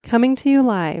Coming to you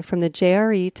live from the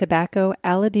JRE Tobacco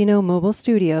Aladino Mobile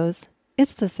Studios,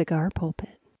 it's the Cigar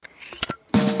Pulpit.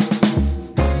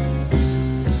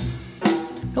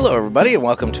 Hello, everybody, and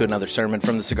welcome to another sermon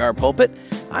from the Cigar Pulpit.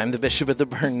 I'm the Bishop of the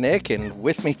Burn, Nick, and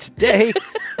with me today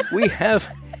we have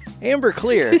Amber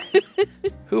Klear,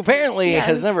 who apparently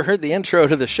has never heard the intro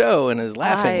to the show and is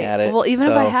laughing at it. Well, even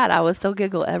if I had, I would still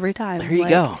giggle every time. There you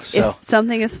go. So, if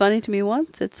something is funny to me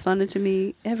once, it's funny to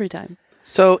me every time.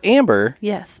 So Amber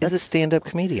is a stand-up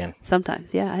comedian.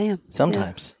 Sometimes, yeah, I am.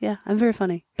 Sometimes. Yeah, I'm very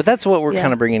funny. But that's what we're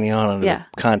kind of bringing you on under the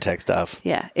context of.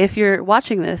 Yeah, if you're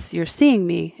watching this, you're seeing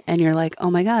me, and you're like,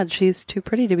 oh my God, she's too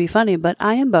pretty to be funny, but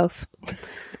I am both.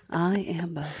 I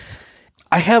am both.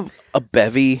 I have a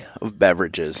bevy of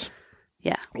beverages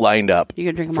lined up you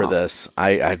can drink them for all. this.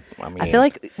 I mean, I feel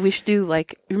like we should do,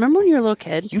 like, remember when you were a little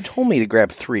kid? You told me to grab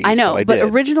 3. I know, so I but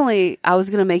did. originally I was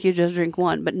going to make you just drink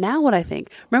one. But now what I think,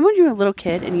 remember when you were a little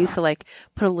kid and you used to, like,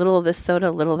 put a little of this soda,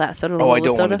 a little of that soda, a little I of this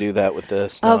don't soda? want to do that with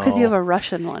this. Oh, because you have a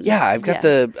Russian one. Yeah, I've got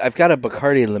a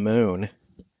Bacardi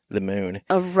Lemon.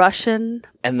 A Russian.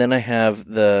 And then I have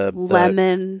the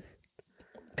lemon.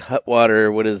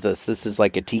 Cutwater. What is this? This is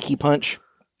like a tiki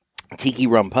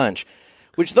rum punch,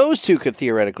 which those two could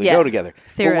theoretically go together.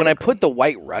 But when I put the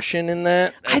White Russian in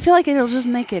that, I feel like it'll just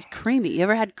make it creamy. You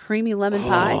ever had creamy lemon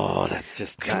pie? Oh, that's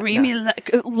just creamy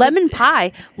lemon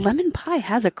pie. Lemon pie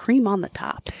has a cream on the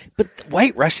top. But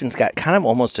White Russian's got kind of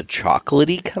almost a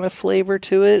chocolatey kind of flavor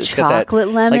to it. It's chocolate got that,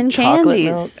 lemon like,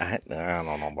 candies. I don't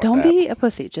know about Don't that. be a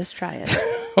pussy. Just try it.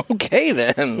 Okay,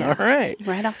 then. All right.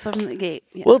 Right off from the gate.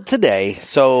 Yeah. Well, today,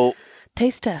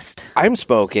 taste test. I'm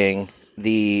smoking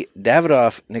the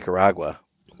Davidoff Nicaragua.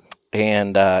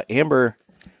 And Amber,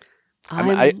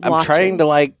 I'm trying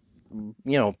to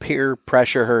peer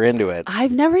pressure her into it.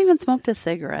 I've never even smoked a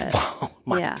cigarette.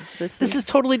 This is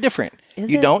totally different.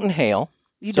 You don't inhale.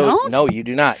 You don't? No, you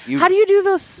do not. How do you do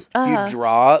those? You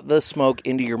draw the smoke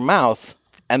into your mouth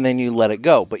and then you let it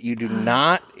go, but you do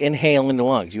not inhale into the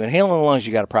lungs. You inhale in the lungs,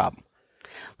 you got a problem.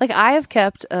 Like, I have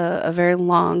kept a very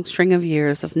long string of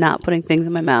years of not putting things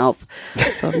in my mouth,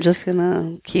 so I'm just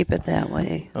gonna keep it that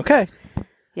way. Okay.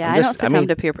 Yeah, I don't succumb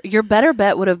to peer. Your better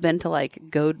bet would have been to, like,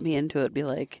 goad me into it, be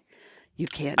like, you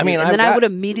can't. I would have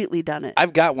immediately done it.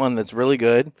 I've got one that's really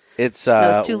good. It's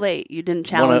it's too late. You didn't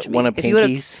challenge me. One of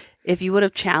Pinky's if you would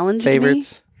have challenged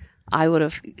favorites. me, I would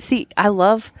have. See, I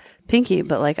love Pinky,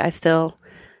 but, like,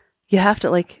 you have to,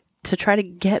 like, to try to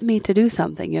get me to do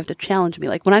something. You have to challenge me.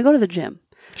 Like, when I go to the gym.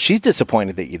 She's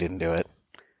disappointed that you didn't do it.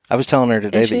 I was telling her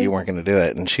today that you weren't going to do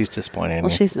it, and she's disappointed in you.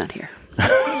 Well, she's not here.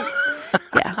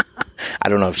 Yeah. I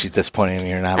don't know if she's disappointed in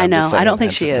you or not. I know. I don't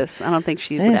think she is. I don't think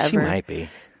she would ever. She might be.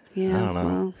 Yeah. I don't know.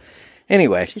 Well,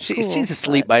 anyway, she's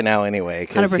asleep by now anyway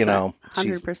because, 100%.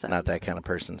 she's not that kind of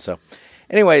person. So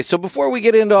anyway, before we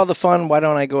get into all the fun, why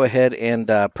don't I go ahead and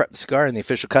prep the cigar? And the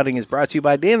official cutting is brought to you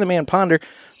by Dan the Man Ponder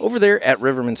over there at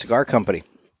Riverman Cigar Company.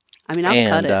 I mean, I'll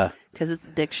cut it because it's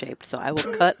dick-shaped, so I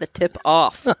will cut the tip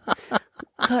off.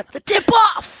 Cut the tip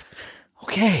off!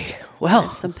 Okay, well.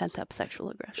 That's some pent-up sexual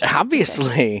aggression.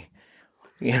 Obviously.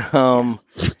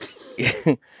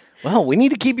 Well, we need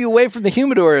to keep you away from the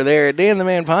humidor there at Dan the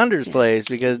Man Ponder's place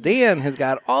because Dan has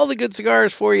got all the good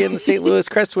cigars for you in the St. Louis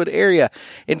Crestwood area.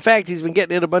 In fact, he's been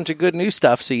getting in a bunch of good new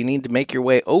stuff, so you need to make your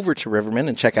way over to Riverman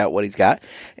and check out what he's got.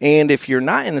 And if you're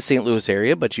not in the St. Louis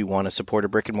area, but you want to support a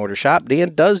brick-and-mortar shop,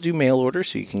 Dan does do mail order,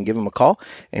 so you can give him a call,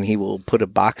 and he will put a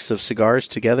box of cigars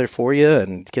together for you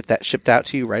and get that shipped out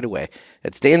to you right away.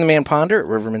 It's Dan the Man Ponder at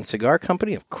Riverman Cigar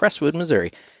Company of Crestwood,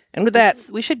 Missouri. And with that,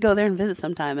 we should go there and visit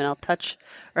sometime, and I'll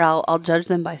judge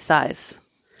them by size.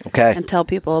 Okay. And tell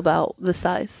people about the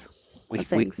size of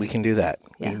things. We can do that.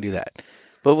 Yeah. We can do that.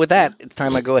 But with that, it's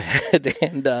time I go ahead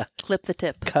and clip the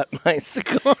tip. Cut my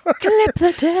cigar. Clip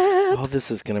the tip. Oh,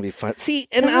 this is going to be fun. See,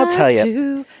 and I'll tell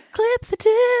you, clip the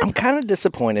tip. I'm kind of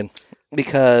disappointed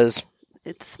because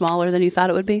it's smaller than you thought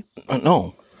it would be.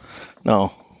 No.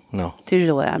 It's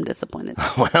usually why I'm disappointed.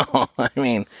 Well, I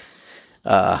mean,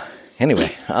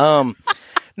 anyway,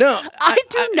 no, I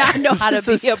do not know how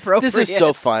to be appropriate. This is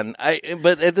so fun.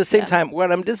 But at the same time,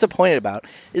 what I'm disappointed about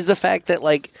is the fact that,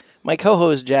 like, my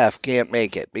co-host Jeff can't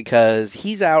make it because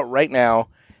he's out right now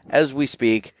as we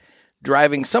speak,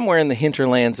 driving somewhere in the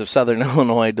hinterlands of Southern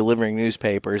Illinois, delivering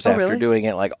newspapers after doing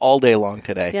it like all day long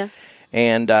today. Yeah.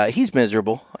 And he's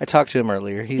miserable. I talked to him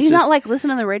earlier. He's not like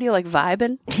listening to the radio, like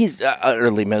vibing. He's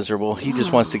utterly miserable. He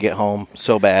just wants to get home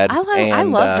so bad. I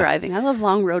love driving. I love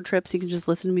long road trips. You can just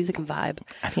listen to music and vibe.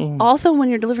 I mean, also, when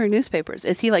you're delivering newspapers,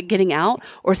 is he like getting out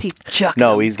or is he chucking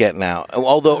them? He's getting out.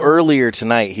 Although earlier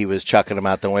tonight he was chucking them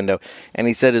out the window, and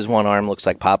he said his one arm looks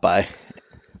like Popeye.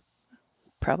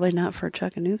 Probably not for a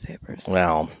chuck of newspapers.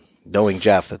 Well, knowing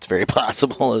Jeff, that's very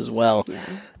possible as well.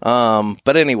 Yeah.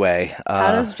 But anyway.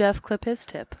 How does Jeff clip his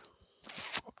tip?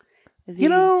 Is he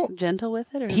gentle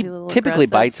with it? Or is he a little typically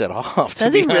aggressive? bites it off.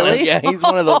 Does he really? Honest. Yeah, he's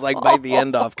one of those like bite the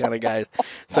end off kind of guys.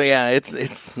 So yeah,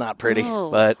 it's not pretty. Oh,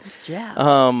 but Jeff.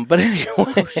 But anyway.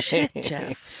 Oh shit,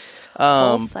 Jeff.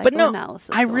 But no,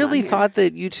 I really thought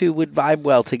that you two would vibe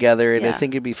well together, and I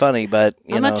think it'd be funny. But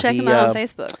I'm gonna check him out on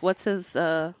Facebook. What's his?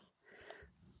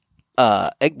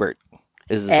 Egbert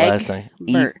is his last name.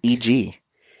 Egbert.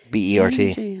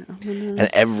 And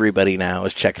everybody now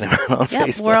is checking him out on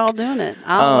Facebook. We're all doing it.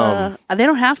 They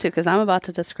don't have to because I'm about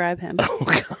to describe him.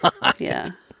 Oh God. Yeah.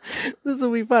 This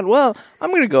will be fun. Well, I'm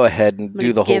going to go ahead and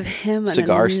do the whole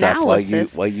cigar stuff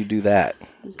while you do that.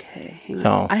 Okay. Hang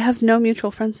on. I have no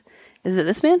mutual friends. Is it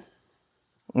this man?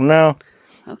 No.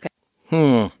 Okay.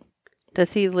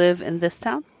 Does he live in this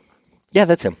town? Yeah,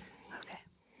 that's him.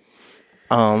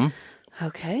 Okay.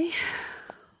 Okay.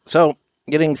 So,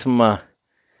 getting some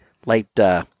light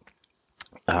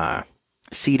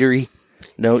cedary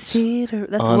notes. Cedar.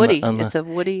 That's woody. It's a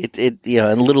woody. And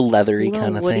a little leathery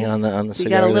kind of thing on the cigar. You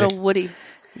got a little woody.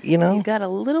 You got a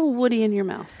little woody in your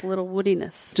mouth. A little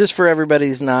woodiness. Just for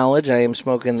everybody's knowledge, I am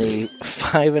smoking the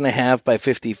 5.5 by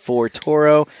 54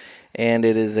 Toro, and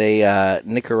it is a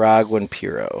Nicaraguan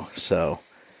Puro. So,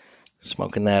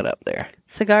 smoking that up there.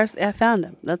 Cigars. I found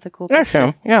him. That's a cool picture. That's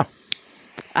him. Yeah.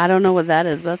 I don't know what that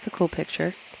is, but that's a cool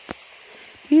picture.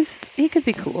 He could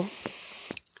be cool.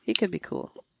 He could be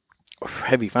cool.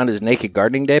 Have you found his Naked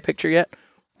Gardening Day picture yet?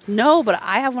 No, but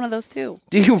I have one of those too.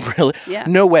 Do you really? Yeah.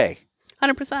 No way.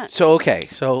 100%.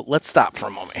 So let's stop for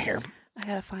a moment here. I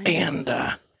gotta find it.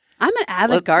 I'm an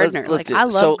avid gardener. I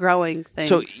love growing things.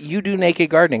 So you do Naked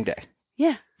Gardening Day?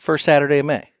 Yeah. First Saturday of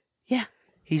May? Yeah.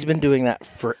 He's been doing that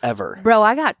forever. Bro,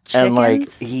 I got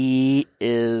chickens.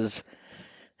 And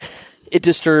it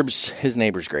disturbs his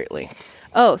neighbors greatly.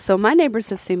 Oh, so my neighbors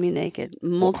have seen me naked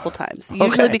multiple times,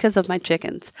 usually because of my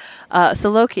chickens. So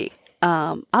low-key,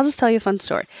 I'll just tell you a fun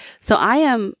story. So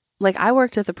I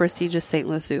worked at the prestigious St.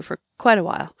 Louis Zoo for quite a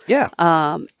while. Yeah.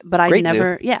 But I Great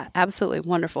never, zoo. Yeah, absolutely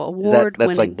wonderful. Award-winning.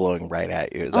 That's like blowing right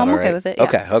at you. Is that I'm all okay right? with it.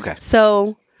 Yeah. Okay.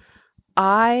 So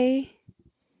I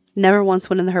never once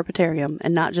went in the herpetarium,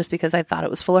 and not just because I thought it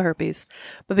was full of herpes,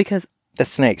 but because that's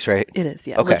snakes, right? it is.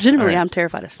 Yeah. Okay. Legitimately, right. I'm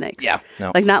terrified of snakes. Yeah.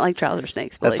 No. Like not like trouser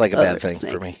snakes, but that's like a bad thing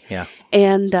snakes. for me. Yeah.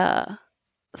 And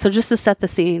so just to set the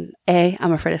scene, A,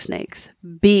 I'm afraid of snakes.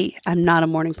 B, I'm not a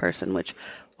morning person, which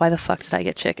why the fuck did I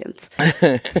get chickens?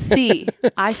 C,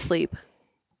 I sleep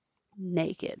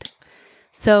naked.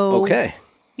 So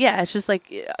yeah, it's just like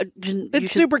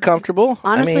it's super comfortable.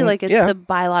 Honestly, it's the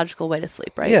biological way to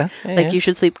sleep, right? Yeah. You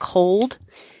should sleep cold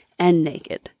and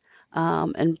naked,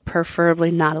 and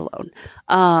preferably not alone.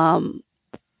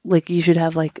 You should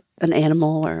have an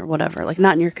animal or whatever,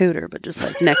 not in your cooter, but just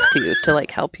next to you to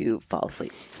help you fall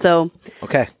asleep. So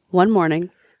one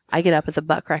morning I get up at the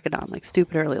butt crack of dawn,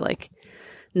 stupid early,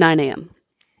 9 a.m.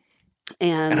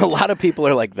 And a lot of people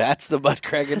are like, that's the butt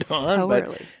crack of dawn. So but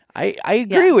early. I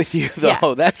agree with you, though.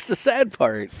 Yeah. That's the sad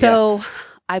part. So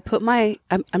I put I'm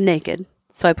naked.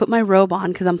 So I put my robe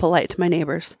on because I'm polite to my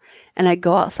neighbors. And I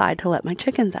go outside to let my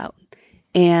chickens out.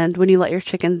 And when you have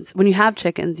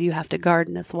chickens, you have to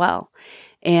garden as well.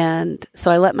 And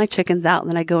so I let my chickens out, and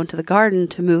then I go into the garden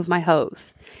to move my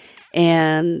hose.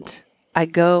 And I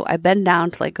bend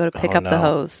down to go to pick up the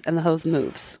hose, and the hose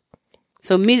moves.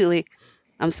 So immediately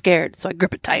I'm scared. So I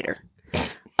grip it tighter.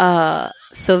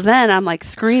 So then I'm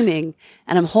screaming,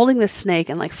 and I'm holding this snake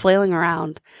and flailing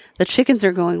around. The chickens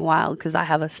are going wild because I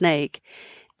have a snake,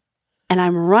 and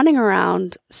I'm running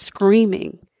around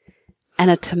screaming, and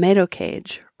a tomato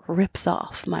cage rips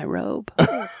off my robe.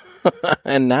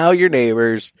 And now your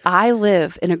neighbors. I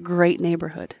live in a great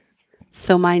neighborhood.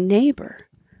 So my neighbor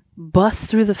busts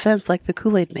through the fence like the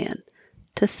Kool-Aid Man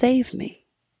to save me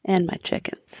and my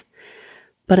chickens.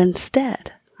 But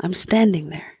instead, I'm standing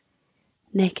there,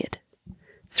 naked,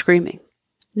 screaming,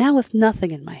 now with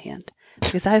nothing in my hand,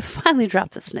 because I finally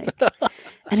dropped the snake.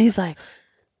 And he's like,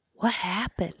 what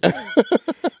happened?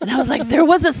 And I was like, there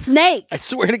was a snake. I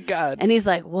swear to God. And he's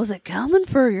like, was it coming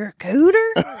for your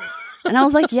cooter? And I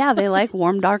was like, yeah, they like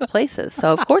warm, dark places.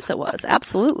 So, of course it was.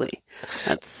 Absolutely.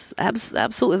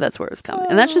 Absolutely that's where it was coming.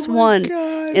 And that's just one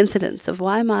incidence of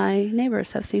why my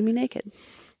neighbors have seen me naked.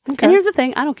 Okay. And here's the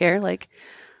thing. I don't care.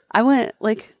 I went,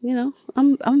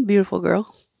 I'm a beautiful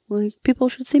girl. People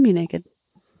should see me naked.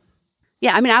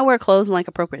 Yeah, I wear clothes in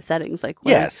appropriate settings.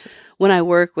 When I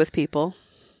work with people.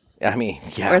 I mean,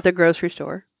 yeah. Or at the grocery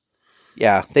store.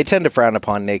 Yeah, they tend to frown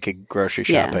upon naked grocery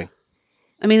shopping.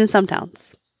 Yeah. In some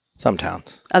towns. Some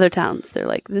towns. Other towns, they're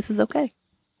like, this is okay.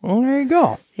 Well, there you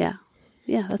go. Yeah.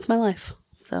 Yeah, that's my life.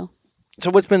 So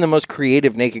what's been the most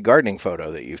creative naked gardening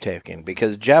photo that you've taken?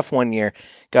 Because Jeff one year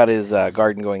got his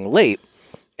garden going late,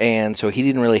 and so he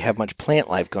didn't really have much plant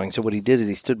life going. So what he did is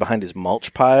he stood behind his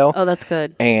mulch pile. Oh, that's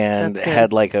good. And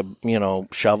had like a,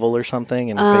 shovel or something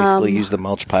and basically used the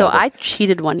mulch pile. So I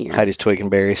cheated one year. Hide his twig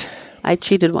and berries. I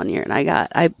cheated one year, and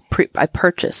I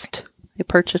purchased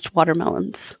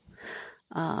watermelons.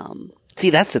 See,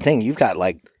 that's the thing. You've got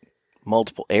like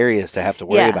multiple areas to have to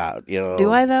worry about.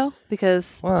 Do I though?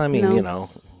 Because I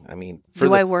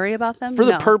worry about them for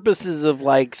the purposes of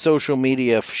like social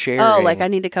media sharing? Oh, like I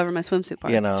need to cover my swimsuit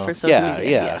parts for social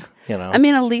media. Yeah. I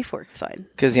mean, a leaf works fine.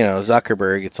 Because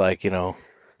Zuckerberg, it's like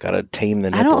got to tame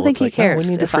the nipple. I don't think he cares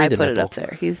if I put it up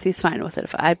there. He's fine with it.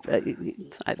 If I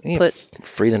put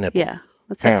free the nipple. Yeah.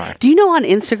 Anyway. Do you know on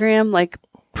Instagram, like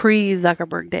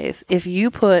pre-Zuckerberg days, if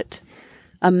you put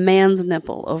a man's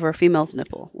nipple over a female's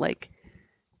nipple, like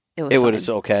it was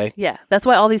okay. Yeah, that's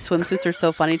why all these swimsuits are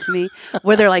so funny to me.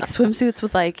 Where they're like swimsuits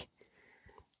with like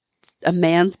a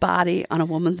man's body on a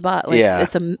woman's body.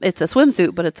 Like, it's a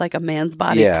swimsuit, but it's like a man's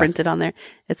body printed on there.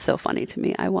 It's so funny to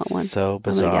me. I want one. So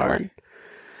bizarre.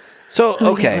 So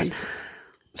okay,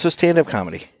 so stand-up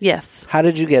comedy. Yes. How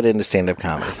did you get into stand-up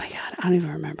comedy? Oh my god, I don't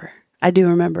even remember. I do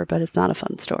remember, but it's not a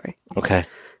fun story. Okay.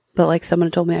 But like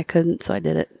someone told me I couldn't, so I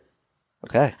did it.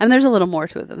 Okay. I mean, there's a little more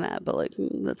to it than that, but like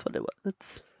that's what it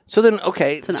was. So then,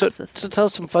 okay. So tell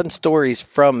us some fun stories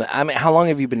from. I mean, how long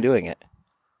have you been doing it?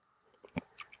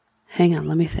 Hang on,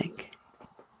 let me think.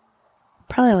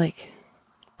 Probably like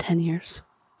 10 years.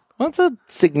 Well, it's a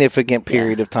significant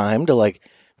period of time to like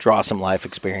draw some life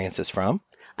experiences from.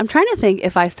 I'm trying to think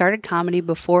if I started comedy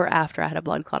before or after I had a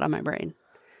blood clot on my brain.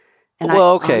 And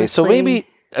so maybe,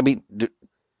 I mean,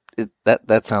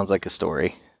 that sounds like a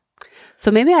story. So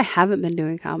maybe I haven't been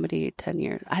doing comedy 10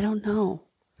 years. I don't know.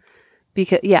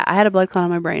 Because, I had a blood clot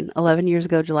on my brain 11 years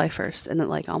ago, July 1st, and it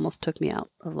like almost took me out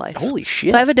of life. Holy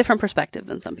shit. So I have a different perspective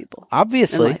than some people.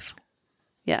 Obviously. In life.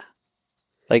 Yeah.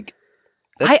 Like,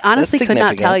 I honestly could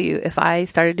not tell you if I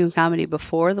started doing comedy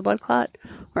before the blood clot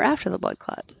or after the blood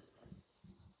clot.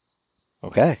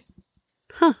 Okay.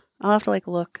 Huh. I'll have to like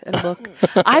look at a book.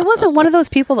 I wasn't one of those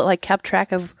people that like kept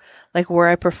track of like where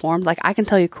I performed. Like I can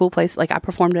tell you cool place. Like I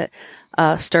performed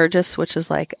at Sturgis, which is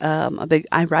like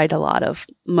I ride a lot of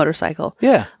motorcycle.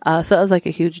 Yeah. So that was like a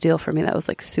huge deal for me. That was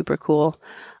like super cool.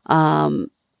 And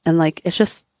like it's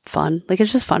just fun. Like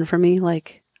it's just fun for me.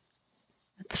 Like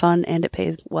it's fun and it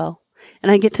pays well.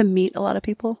 And I get to meet a lot of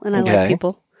people and I like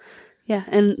people. Yeah.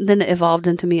 And then it evolved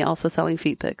into me also selling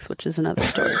feet pics, which is another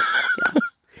story. Yeah.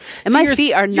 And my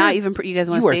feet are not even. You guys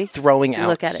want to see? You are throwing out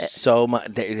look at it. So much.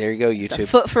 There you go, YouTube. It's a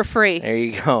foot for free. There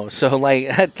you go. So like,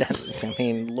 I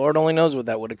mean, Lord only knows what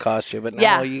that would have cost you, but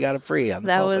now you got it free on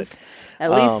the pulpit. Was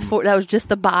at least that was just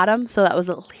the bottom, so that was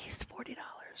at least $40.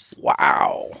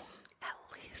 Wow. At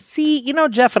least. See,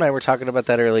 Jeff and I were talking about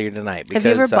that earlier tonight. Because,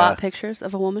 have you ever bought pictures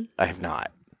of a woman? I have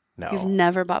not. No. You've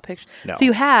never bought pictures. No. So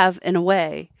you have, in a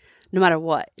way. No matter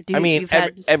what.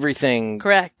 Everything.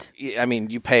 Correct. I mean,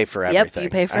 you pay for everything. Yep, you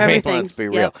pay for everything. Let's be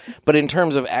real. But in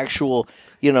terms of actual,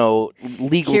 legal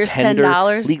Here's tender,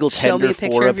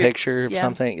 $10, for a picture of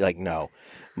something, like no.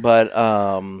 But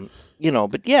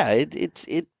but yeah, it's.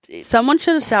 Someone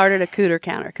should have started a cooter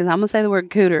counter because I'm gonna say the word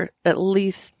cooter at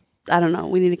least. I don't know.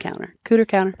 We need a counter. Cooter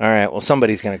counter. All right. Well,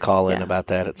 somebody's gonna call in about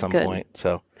that at some point.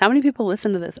 So, how many people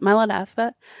listen to this? Am I allowed to ask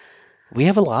that? We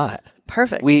have a lot.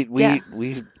 Perfect.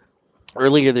 We've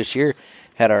earlier this year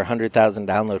had our 100,000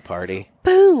 download party.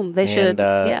 Boom! They should.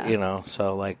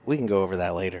 So like we can go over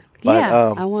that later. But,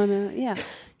 I want to. Yeah.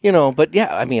 But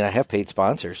yeah, I mean, I have paid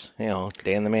sponsors.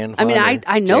 Dan the Man. I mean,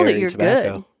 I know that you're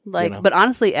Tobacco, good. Like, but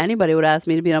honestly, anybody would ask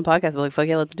me to be on a podcast. I'd be like, fuck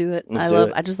yeah, let's do it.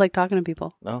 I just like talking to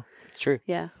people. No, it's true.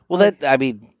 Yeah. Well, I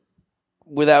mean,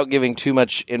 without giving too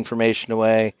much information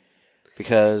away,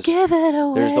 because give it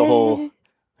away.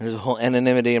 There's a whole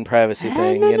anonymity and privacy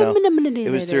thing,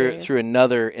 It was through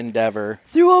another endeavor.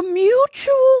 Through a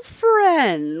mutual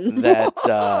friend.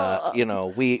 That,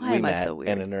 we met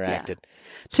and interacted. Yeah.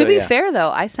 To be fair, though,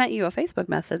 I sent you a Facebook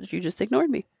message. You just ignored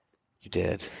me. You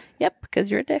did? Yep, because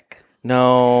you're a dick.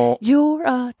 No. You're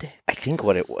a dick. I think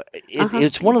what it was,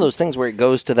 it's one of those things where it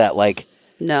goes to that, like,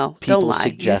 no, people don't lie.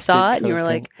 Suggested you saw it and you were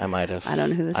like, I might have. I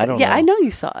don't know who this is. I don't know. I know you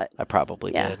saw it. I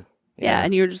probably did. Yeah,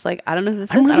 and you were just like, I don't know who this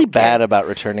is. I'm really bad about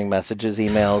returning messages,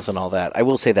 emails, and all that. I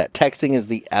will say that. Texting is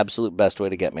the absolute best way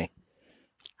to get me.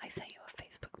 I sent you a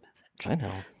Facebook message. I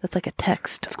know. That's like a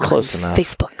text. It's close enough.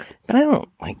 Facebook. But I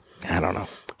don't know.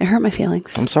 It hurt my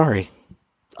feelings. I'm sorry.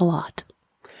 A lot.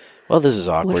 Well, this is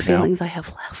awkward What feelings I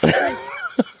have left.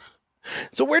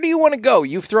 So where do you want to go?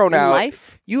 You've thrown out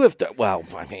life. You have well,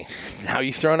 I mean, now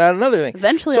you've thrown out another thing.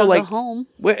 Eventually, so I'll like, go home.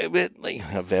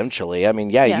 Eventually, I mean,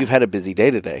 yeah, you've had a busy day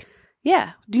today.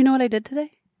 Yeah. Do you know what I did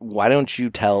today? Why don't you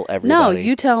tell everybody? No,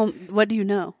 you tell. What do you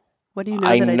know? What do you know?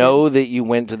 I know did? that you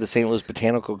went to the St. Louis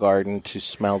Botanical Garden to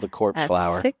smell the corpse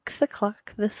flower.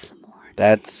 6:00 this morning.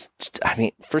 That's, I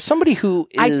mean, for somebody who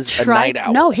is a night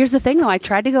owl. No, here's the thing, though. I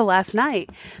tried to go last night.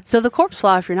 So the corpse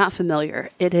flower, if you're not familiar,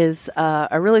 it is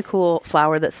a really cool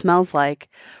flower that smells like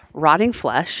rotting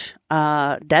flesh,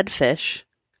 dead fish,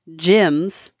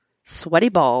 gyms, sweaty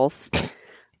balls,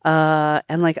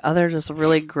 and like other just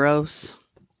really gross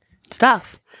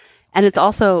stuff. And it's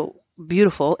also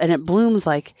beautiful, and it blooms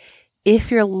like,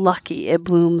 if you're lucky, it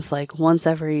blooms like once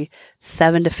every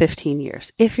 7 to 15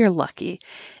 years. If you're lucky.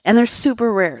 And they're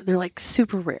super rare. They're like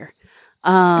super rare.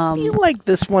 I feel like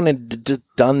this one had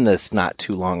done this not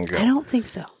too long ago. I don't think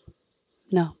so.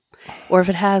 No. Or if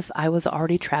it has, I was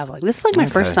already traveling. This is like my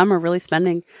first summer really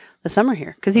spending the summer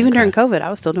here. Because even during COVID, I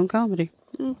was still doing comedy.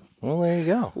 Well, there you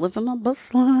go. Living my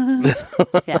best life.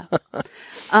 Yeah.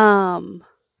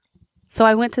 So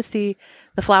I went to see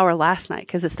the flower last night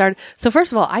because it started. So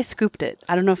first of all, I scooped it.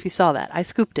 I don't know if you saw that. I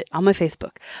scooped it on my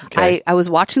Facebook. Okay. I was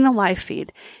watching the live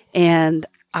feed and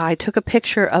I took a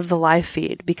picture of the live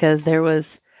feed because I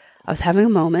was having a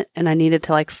moment and I needed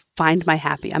to like find my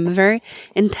happy. I'm very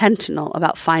intentional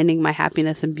about finding my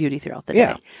happiness and beauty throughout the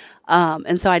day.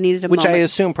 And so I needed a moment. Which I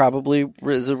assume probably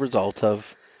is a result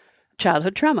of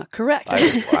childhood trauma. Correct.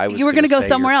 I was you were going to go say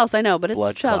somewhere else. I know, but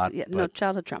it's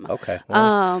childhood trauma. Okay.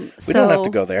 Well, we don't have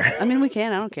to go there. I mean, we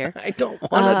can. I don't care. I don't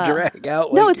want to drag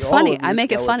out. No, it's funny. I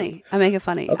make it funny.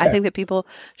 Okay. I think that people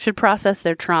should process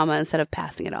their trauma instead of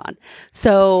passing it on.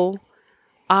 So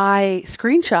I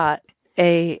screenshot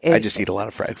I just eat a lot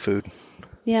of fried food.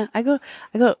 Yeah, I go.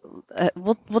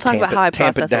 We'll talk about how I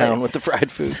process it down later. with the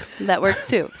fried food. That works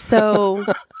too. So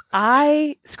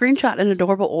I screenshot an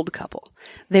adorable old couple.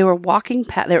 They were walking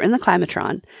past. They were in the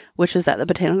Climatron, which is at the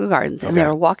Botanical Gardens, and they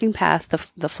were walking past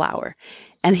the flower,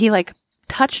 and he like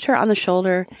touched her on the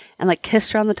shoulder and like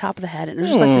kissed her on the top of the head, and it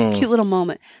was just like this cute little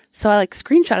moment. So I like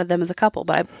screenshotted them as a couple,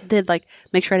 but I did like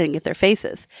make sure I didn't get their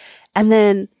faces, and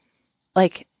then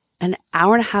like an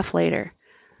hour and a half later,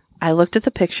 I looked at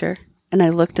the picture. And I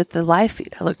looked at the live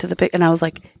feed. I looked at the pic, and I was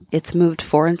like, it's moved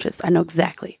 4 inches. I know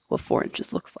exactly what 4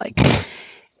 inches looks like.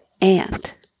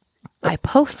 And I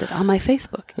posted on my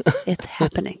Facebook, it's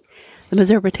happening. The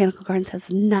Missouri Botanical Gardens has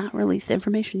not released the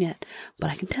information yet, but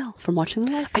I can tell from watching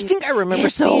the live feed. I think I remember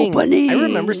seeing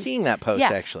that post,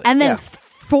 actually. And then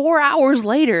 4 hours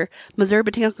later, Missouri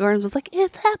Botanical Gardens was like,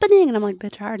 it's happening. And I'm like,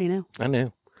 bitch, I already knew. I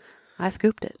knew. I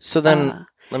scooped it. So then...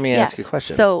 Let me ask you a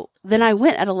question. So then I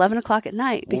went at 11 o'clock at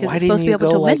night because it's supposed to be open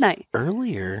until midnight.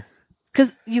 Earlier?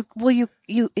 Because it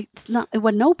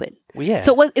wasn't open. Well, yeah.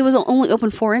 So it was only open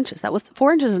 4 inches.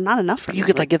 4 inches is not enough for me. You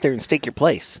could like get there and stake your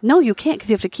place. No, you can't because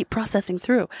you have to keep processing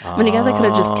through. I mean, I guess I could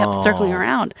have just kept circling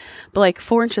around, but like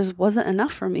 4 inches wasn't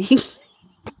enough for me.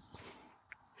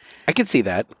 I could see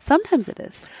that. Sometimes it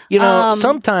is. You know,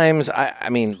 sometimes I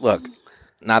mean, look,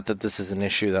 not that this is an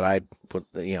issue that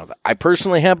that I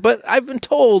personally have, but I've been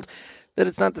told that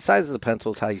it's not the size of the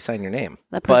pencil; it's how you sign your name.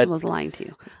 That person was lying to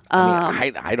you.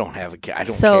 I don't have I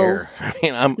don't care. I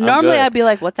mean, I'm normally good. I'd be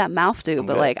like, "What that mouth do?"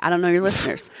 But like, I don't know your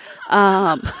listeners. If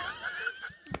I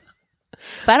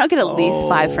don't get at least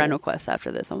 5 friend requests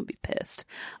after this, I'm gonna be pissed.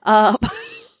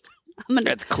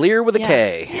 That's clear with a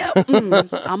K. Yep.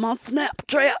 I'm on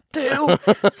Snapchat too.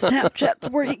 Snapchat's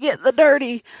where you get the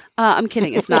dirty. I'm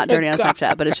kidding. It's not dirty on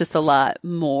Snapchat, but it's just a lot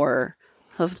more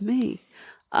of me.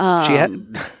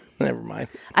 Never mind.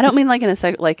 I don't mean like in a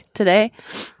second. Like today,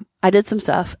 I did some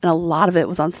stuff, and a lot of it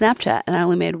was on Snapchat, and I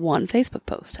only made 1 Facebook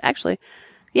post. Actually,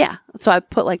 yeah. So I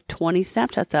put like 20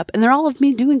 Snapchats up, and they're all of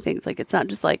me doing things. Like it's not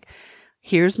just like,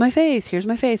 here's my face, here's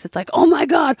my face. It's like, oh my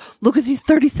god, look at these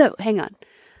 37. Hang on.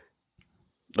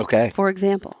 Okay. For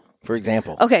example.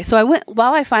 Okay, so I went,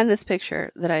 while I find this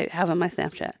picture that I have on my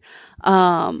Snapchat,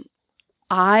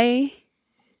 I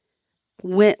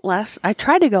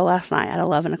tried to go last night at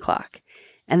 11 o'clock,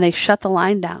 and they shut the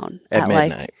line down at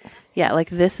midnight.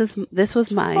 This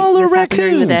was my, this happened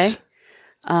during the day.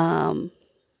 And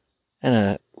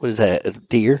what is that, a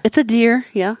deer? It's a deer,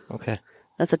 yeah. Okay.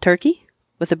 That's a turkey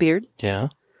with a beard. Yeah.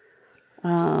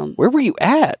 Where were you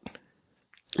at?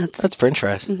 That's French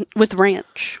fries. With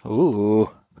ranch. Ooh,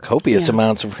 copious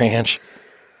amounts of ranch.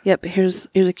 Yep, here's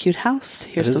a cute house.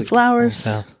 Here's some flowers.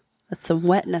 That's some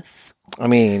wetness. I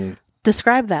mean...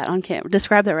 Describe that on camera.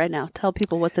 Describe that right now. Tell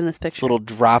people what's in this picture. Little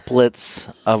droplets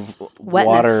of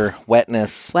water,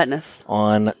 wetness. Wetness.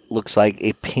 On, looks like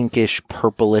a pinkish,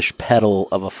 purplish petal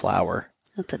of a flower.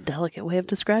 That's a delicate way of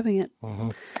describing it.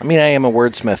 I mean, I am a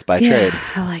wordsmith by trade.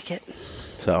 I like it.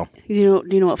 So, Do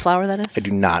you know what flower that is? I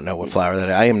do not know what flower that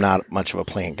is. I am not much of a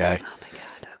plant guy. Oh my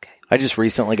god. Okay. I just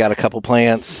recently got a couple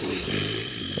plants.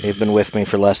 They've been with me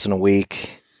for less than a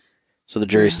week. So the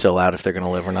jury's still out if they're going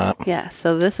to live or not. Yeah.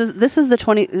 So this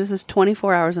is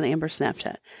 24 hours on Amber's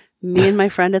Snapchat. Me and my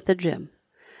friend at the gym.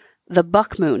 The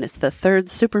buck moon. It's the third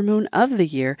supermoon of the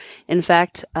year. In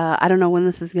fact, I don't know when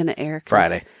this is going to air.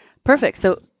 Friday. Perfect.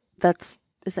 So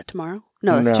is that tomorrow?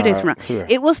 No, it's 2 days from now. Yeah.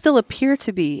 It will still appear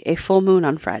to be a full moon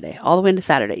on Friday, all the way into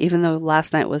Saturday, even though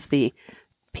last night was the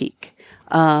peak.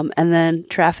 And then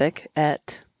traffic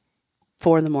at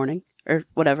 4 in the morning or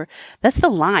whatever. That's the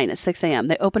line at 6 a.m.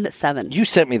 They opened at 7. You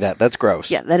sent me that. That's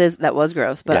gross. Yeah, that was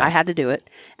gross, but I had to do it.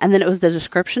 And then it was the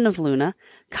description of Luna,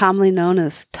 commonly known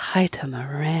as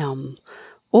Titamaram,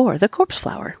 or the corpse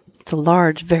flower. It's a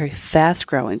large, very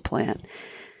fast-growing plant.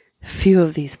 Few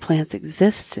of these plants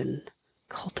exist in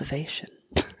cultivation.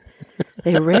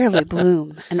 They rarely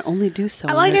bloom and only do so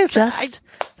in just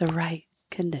the right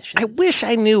conditions. I wish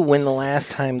I knew when the last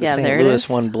time the St. Louis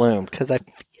one bloomed, because I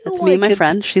feel That's like me and my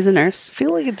friend. She's a nurse. I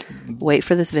feel like it's... Wait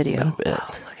for this video. Oh, look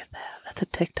at that. That's a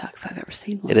TikTok if I've ever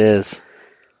seen one. It is.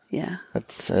 Yeah.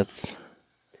 That's...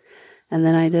 And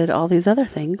then I did all these other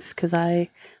things because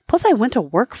plus I went to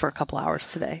work for a couple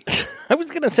hours today. I was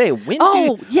going to say, when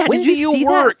did you see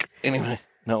work? that? Anyway,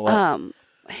 no, what?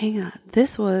 Hang on.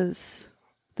 This was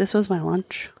my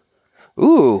lunch.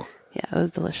 Ooh. Yeah, it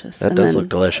was delicious. That does look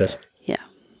delicious. Yeah.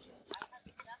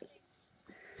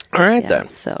 All right, then.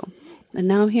 So, and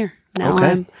now I'm here. Now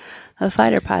Okay. I'm a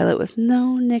fighter pilot with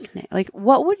no nickname. Like,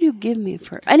 what would you give me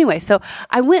for... Anyway, so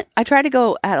I tried to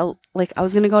go I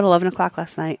was going to go at 11 o'clock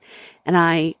last night, and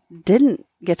I didn't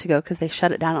get to go because they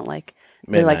shut it down at like...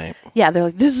 Midnight. They're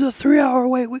like, this is a 3-hour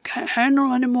wait. We can't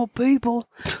handle any more people.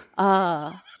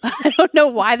 I don't know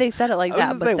why they said it like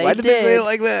that, but why did they say it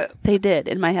like that? They did.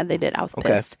 In my head, they did. I was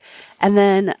pissed. And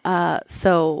then,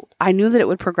 so I knew that it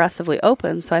would progressively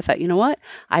open. So I thought, you know what?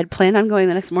 I'd planned on going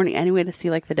the next morning anyway to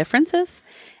see like the differences.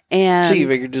 And So you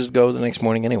figured just go the next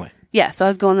morning anyway? Yeah. So I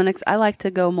was going I like to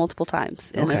go multiple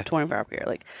times in a 24-hour period.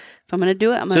 Like if I'm going to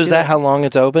do it, I'm going to do it. So is that how long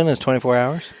it's open? Is 24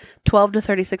 hours? 12 to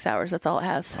 36 hours. That's all it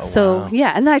has. Oh, so wow.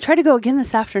 yeah. And then I tried to go again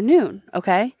this afternoon.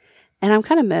 Okay. And I'm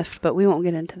kind of miffed, but we won't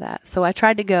get into that. So I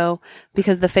tried to go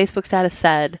because the Facebook status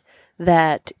said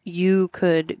that you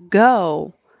could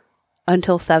go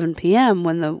until 7 p.m.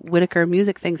 when the Whitaker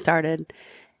music thing started.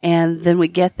 And then we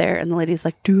get there and the lady's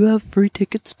like, do you have free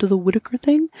tickets to the Whitaker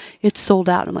thing? It's sold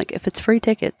out. I'm like, if it's free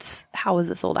tickets, how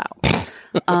is it sold out?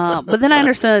 But then I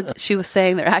understood she was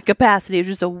saying they're at capacity. It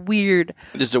was just a weird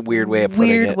way of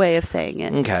putting it. way of saying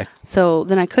it. Okay. So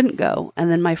then I couldn't go. And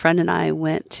then my friend and I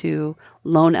went to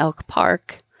Lone Elk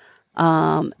Park.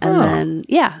 Then,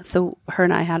 so her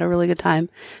and I had a really good time.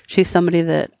 She's somebody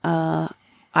that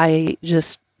I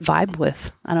just vibe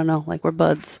with. I don't know, like we're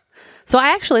buds. So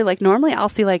I actually, like, normally I'll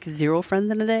see like 0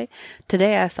 friends in a day.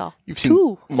 Today I saw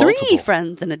 2, 3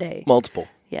 friends in a day. Multiple.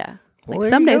 Yeah. Well, Like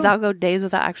some days I'll go days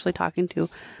without actually talking to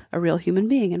a real human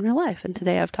being in real life. And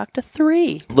today I've talked to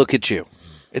 3. Look at you.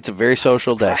 It's a very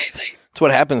social day. It's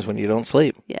what happens when you don't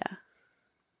sleep. Yeah.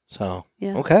 So,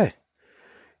 Yeah. okay.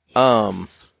 I'm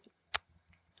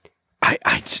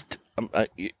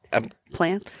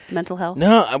Plants, mental health.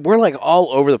 No, we're like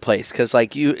all over the place because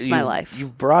like It's my life.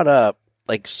 You've brought up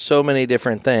like so many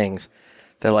different things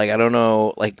that like I don't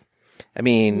know, like I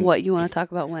mean, What you want to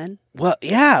talk about when? well,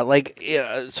 yeah, like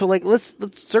so like let's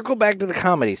circle back to the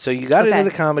comedy. So you got into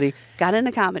the comedy. Got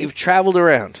into comedy. You've traveled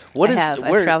around. I've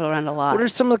traveled around a lot. What are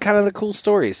some of the kind of the cool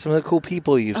stories? Some of the cool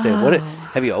people you've seen. What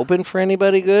have you opened for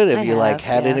anybody good? Have you like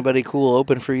had anybody cool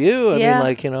open for you? I mean,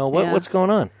 like what's going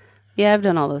on? Yeah, I've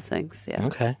done all those things. Yeah.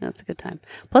 Okay. That's a good time.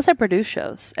 Plus, I produce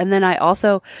shows. And then I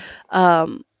also,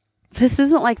 this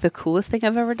isn't like the coolest thing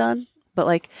I've ever done, but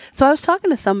like, so I was talking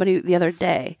to somebody the other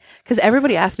day because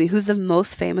everybody asked me, who's the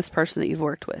most famous person that you've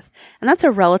worked with? And that's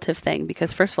a relative thing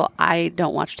because, first of all, I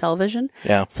don't watch television.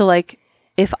 Yeah. So, like,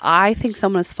 if I think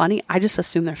someone is funny, I just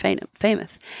assume they're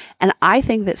famous. And I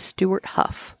think that Stuart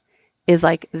Huff is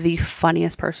like the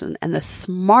funniest person and the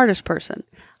smartest person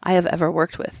I have ever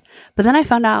worked with. But then I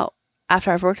found out,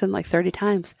 after I've worked with him like 30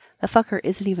 times, that fucker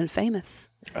isn't even famous.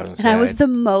 I was the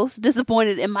most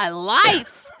disappointed in my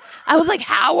life. I was like,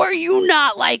 how are you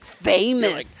not like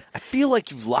famous? Like, I feel like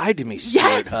you've lied to me,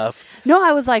 Stuart Huff. No,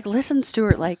 I was like, listen,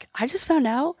 Stuart, like, I just found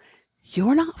out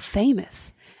you're not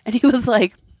famous. And he was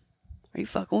like, are you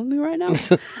fucking with me right now?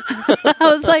 I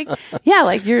was like, yeah,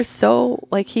 like you're so,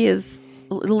 like he is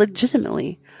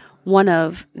legitimately one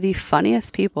of the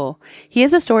funniest people. He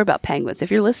has a story about penguins.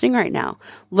 If you're listening right now,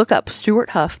 look up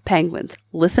Stuart Huff penguins.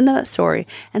 Listen to that story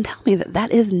and tell me that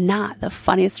that is not the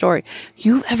funniest story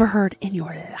you've ever heard in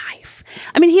your life.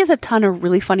 I mean, he has a ton of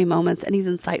really funny moments and he's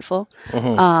insightful.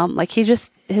 Like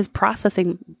his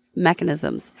processing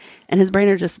mechanisms and his brain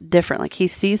are just different. Like he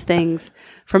sees things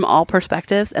from all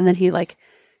perspectives and then he like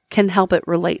can help it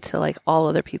relate to like all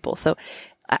other people. So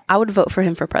I would vote for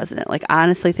him for president. Like, I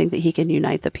honestly think that he can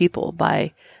unite the people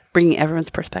by bringing everyone's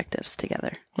perspectives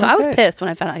together. So I was pissed when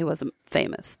I found out he wasn't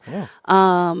famous.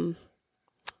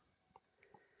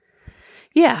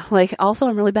 Yeah, like, also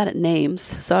I'm really bad at names,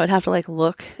 so I would have to, like,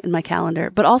 look in my calendar.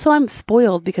 But also I'm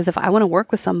spoiled because if I want to work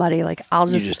with somebody, like, I'll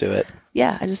just... You just do it.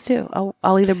 Yeah, I just do.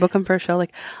 I'll either book them for a show.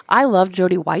 Like, I love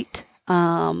Jody White.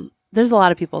 There's a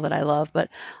lot of people that I love, but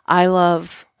I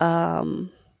love...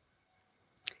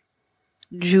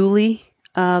 Julie,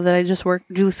 that I just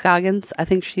worked, Julie Scoggins. I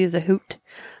think she is a hoot.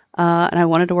 And I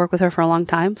wanted to work with her for a long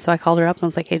time. So I called her up and I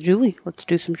was like, hey, Julie, let's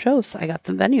do some shows. I got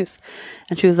some venues.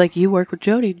 And she was like, you worked with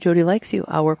Jody. Jody likes you.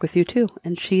 I'll work with you too.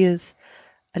 And she is,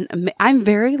 I'm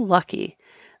very lucky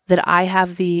that I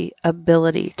have the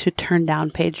ability to turn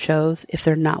down paid shows if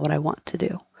they're not what I want to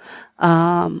do.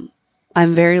 I'm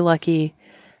very lucky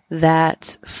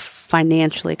that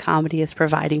financially comedy is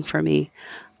providing for me.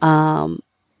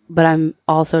 But I'm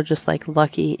also just like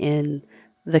lucky in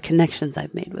the connections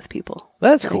I've made with people.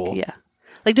 That's like, cool. Yeah.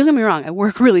 Like, don't get me wrong. I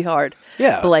work really hard.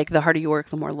 Yeah. But like the harder you work,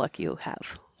 the more luck you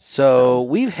have. So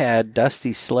we've had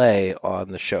Dusty Slay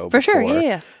on the show For before. sure.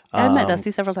 Yeah. I've met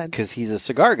Dusty several times. Because he's a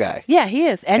cigar guy. Yeah, he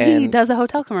is. And he does a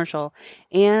hotel commercial.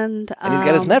 And he's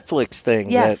got his Netflix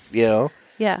thing. Yes. That, you know.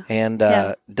 Yeah. And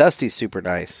Dusty's super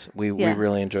nice. We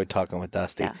really enjoyed talking with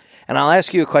Dusty. Yeah. And I'll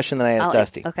ask you a question that I asked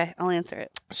Dusty. Okay, I'll answer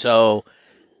it. So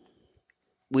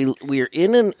we're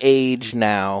in an age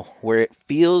now where it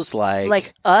feels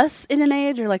like us in an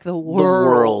age or like the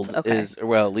world. The world okay. is,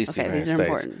 well, at least the United these are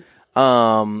States.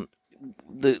 important.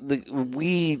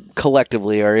 We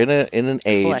collectively are in an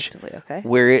age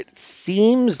where it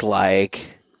seems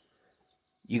like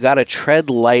you got to tread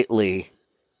lightly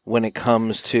when it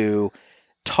comes to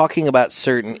talking about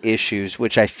certain issues,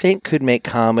 which I think could make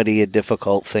comedy a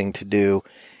difficult thing to do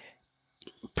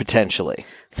potentially.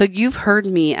 So you've heard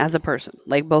me as a person,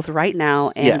 like both right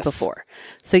now and Yes. before.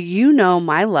 So you know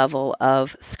my level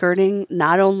of skirting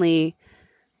not only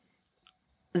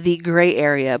the gray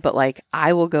area, but like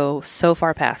I will go so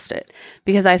far past it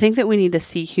because I think that we need to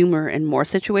see humor in more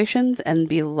situations and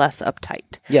be less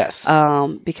uptight. Yes.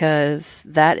 Because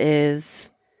that is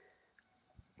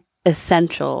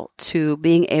essential to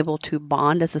being able to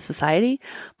bond as a society,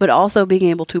 but also being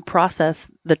able to process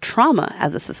the trauma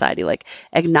as a society, like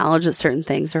acknowledge that certain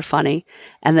things are funny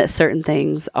and that certain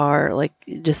things are like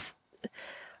just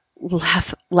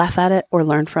laugh at it or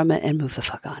learn from it and move the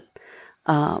fuck on.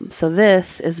 So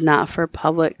this is not for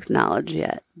public knowledge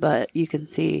yet, but you can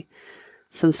see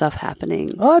some stuff happening.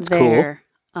 Oh, that's there.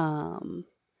 Cool.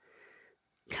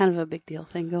 Kind of a big deal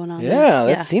thing going on. Yeah,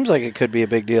 that seems like it could be a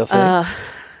big deal thing.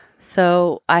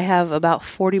 So I have about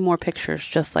 40 more pictures,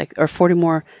 40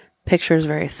 more pictures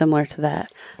very similar to that.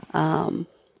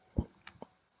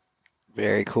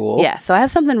 Very cool. Yeah, so I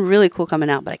have something really cool coming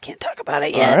out, but I can't talk about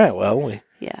it yet. All right, well, we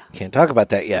can't talk about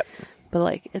that yet. But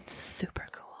like, it's super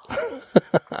cool.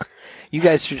 You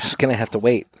guys are just going to have to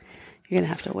wait. You're going to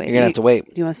have to wait. You're going to have to wait.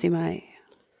 Do you want to see my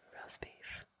roast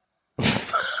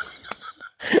beef?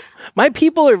 My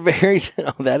people are very...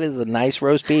 Oh, that is a nice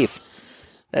roast beef.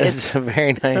 That is a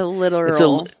very nice... It's a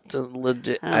literal... It's a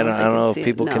legit... I don't know if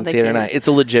people can see it or can't. not. It's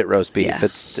a legit roast beef. Yeah.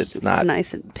 It's not... It's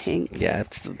nice and pink. Yeah,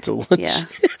 it's a legit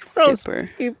roast super.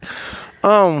 beef.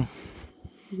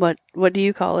 What do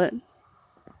you call it?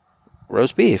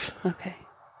 Roast beef. Okay.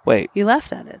 Wait. You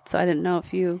laughed at it, so I didn't know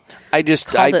if you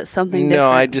called it something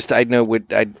No, different.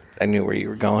 I knew where you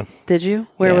were going. Did you?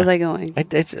 Where was I going?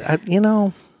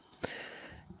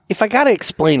 If I got to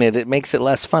explain it, it makes it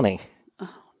less funny. Oh,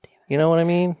 damn. You know what I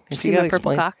mean? Did you see my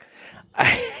purple cock?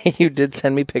 You did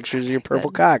send me pictures of your purple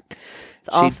cock. It's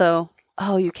also...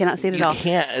 Oh, you cannot see it at all. You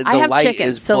can't. I The have light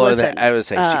chickens, is so blowing listen. that. I would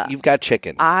say you've got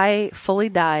chickens. I fully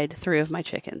dyed 3 of my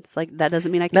chickens. Like, that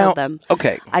doesn't mean I killed them.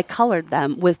 Okay. I colored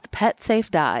them with pet safe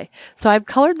dye. So I've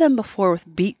colored them before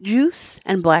with beet juice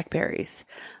and blackberries.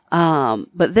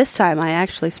 But this time I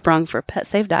actually sprung for pet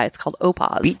safe dye. It's called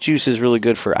Opaz. Beet juice is really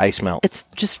good for ice melt. It's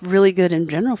just really good in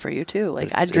general for you too. Like,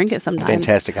 I drink it sometimes.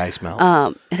 Fantastic ice melt.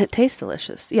 And it tastes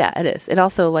delicious. Yeah, it is. It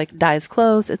also like dyes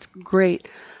clothes. It's great.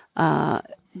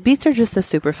 Beets are just a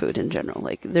superfood in general.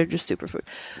 Like, they're just superfood.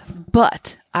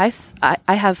 But I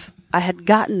had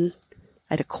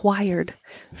acquired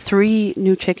 3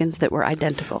 new chickens that were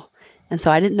identical. And so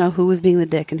I didn't know who was being the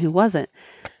dick and who wasn't.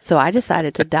 So I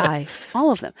decided to dye all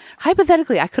of them.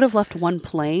 Hypothetically, I could have left one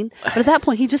plain, but at that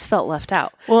point, he just felt left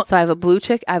out. Well, so I have a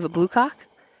blue cock,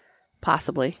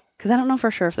 possibly, because I don't know for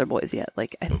sure if they're boys yet.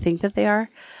 Like, I think that they are.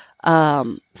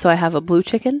 So I have a blue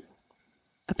chicken,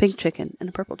 a pink chicken, and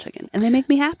a purple chicken, and they make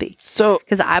me happy. So,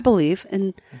 because I believe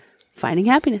in finding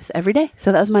happiness every day.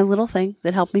 So that was my little thing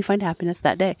that helped me find happiness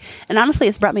that day. And honestly,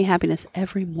 it's brought me happiness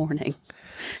every morning.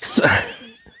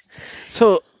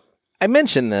 So I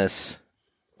mentioned this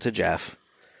to Jeff.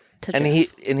 He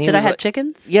did I have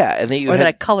chickens? Yeah, and then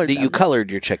I colored them? You colored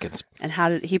your chickens. And how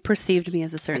did he perceived me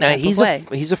as a certain Now, type of way?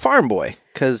 He's a farm boy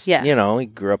because he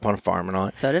grew up on a farm and all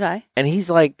that. So did I. And he's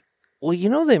like,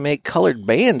 well, they make colored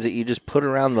bands that you just put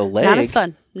around the leg. Not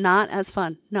as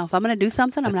fun. No, if I'm going to do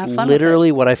something, I'm going to have fun.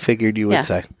 Literally what I figured you would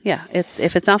say. Yeah,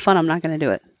 if it's not fun, I'm not going to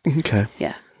do it. Okay.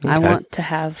 Yeah, okay. I want to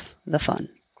have the fun.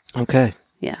 Okay.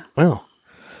 Yeah. Well.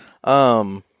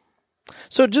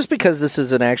 So just because this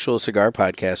is an actual cigar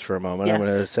podcast for a moment, I'm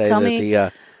going to say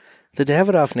that the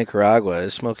Davidoff Nicaragua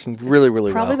is smoking really,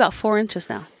 really probably well. About 4 inches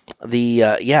now.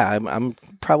 I'm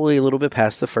probably a little bit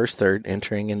past the first third,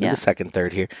 entering into the second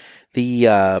third here.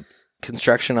 The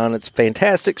construction on it's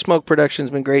fantastic. Smoke production's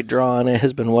been great. Draw on it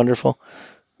has been wonderful.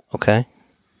 Okay.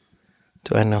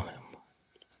 Do I know him?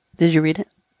 Did you read it?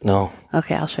 No.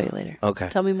 Okay, I'll show you later. Okay.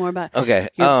 Tell me more about it. Okay.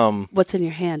 What's in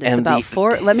your hand? It's about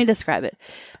 4. Let me describe it.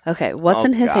 Okay, what's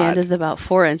in his hand is about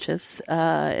 4 inches.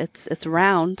 It's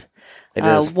round. It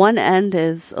is. One end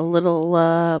is a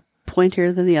little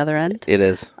pointier than the other end. It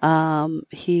is.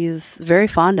 He's very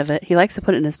fond of it. He likes to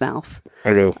put it in his mouth.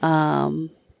 I do.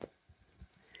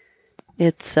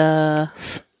 It's kind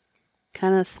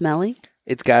of smelly.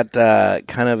 It's got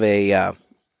kind of a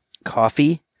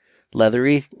coffee,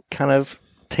 leathery kind of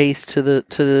taste to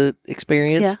the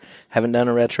experience. Yeah. Haven't done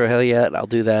a retrohale yet. I'll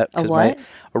do that. A what?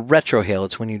 A retrohale.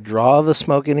 It's when you draw the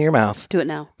smoke into your mouth. Do it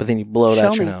now. But then you blow it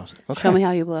out your me. nose. Okay. Show me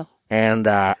how you blow. And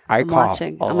I'm cough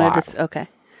watching. a lot. Okay.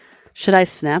 Should I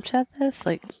Snapchat this?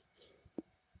 Like,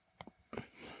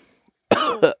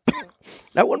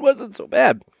 that one wasn't so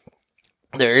bad.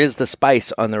 There is the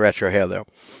spice on the retrohale though,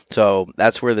 so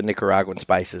that's where the Nicaraguan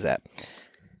spice is at.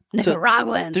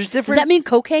 Nicaraguan. So there's different. Does that mean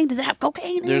cocaine? Does it have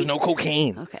cocaine in it? There's no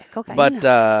cocaine. Okay, cocaine.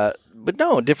 But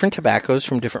no, different tobaccos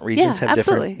from different regions have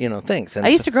absolutely. different things. And I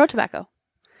used to grow tobacco.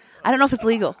 I don't know if it's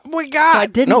legal. Oh my God! So I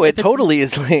didn't. No, it totally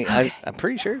is legal. I'm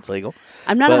pretty sure it's legal.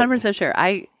 I'm not 100% sure.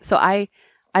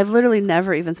 I've literally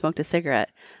never even smoked a cigarette,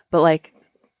 but like,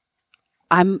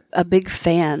 I'm a big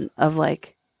fan of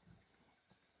like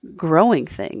growing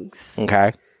things.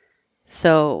 Okay.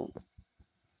 So,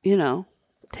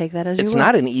 take that as you will. It's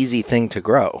not an easy thing to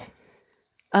grow.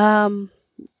 I'm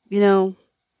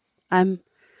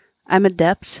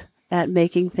adept at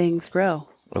making things grow.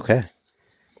 Okay.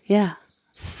 Yeah.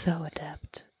 So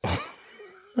adept.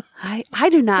 I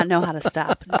do not know how to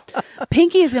stop.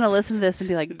 Pinky is going to listen to this and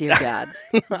be like, "Dear God."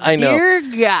 I know. Dear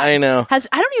God. I know. I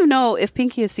don't even know if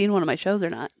Pinky has seen one of my shows or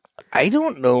not. I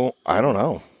don't know.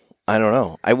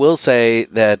 I will say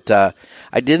that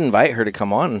I did invite her to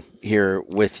come on here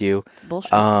with you. It's bullshit.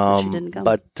 She didn't come.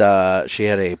 But she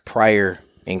had a prior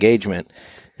engagement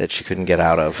that she couldn't get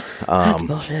out of. That's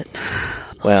bullshit.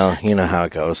 Well, you know how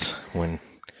it goes when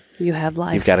you have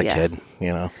life. You've got a kid,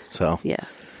 so. Yeah.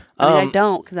 I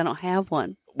don't, because I don't have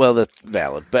one. Well, that's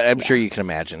valid, but I'm sure you can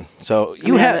imagine. So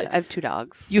I have 2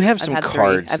 dogs. You have some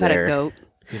cards. I've had a goat.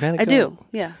 You've had a goat? I do,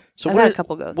 yeah. So I've had a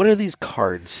couple goats. What are these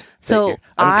cards? So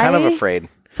I'm kind of afraid.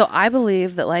 So I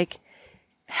believe that like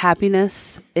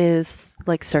happiness is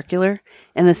like circular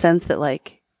in the sense that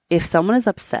like if someone is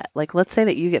upset, like let's say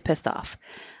that you get pissed off.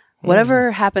 Whatever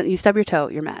happened, you stub your toe,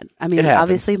 you're mad. I mean,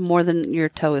 obviously more than your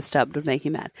toe is stubbed would make you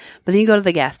mad. But then you go to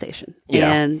the gas station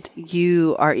and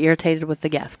you are irritated with the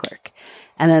gas clerk.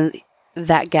 And then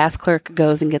that gas clerk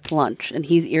goes and gets lunch and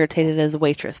he's irritated as a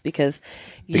waitress because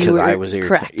I was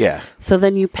irritated. Correct. Yeah. So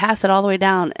then you pass it all the way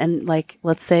down and like,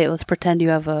 let's pretend you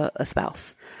have a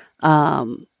spouse.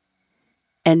 And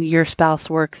your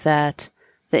spouse works at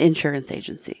the insurance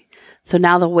agency. So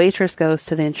now the waitress goes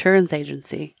to the insurance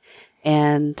agency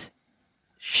and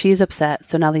she's upset.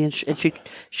 So now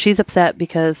she's upset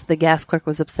because the gas clerk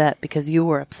was upset because you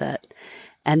were upset.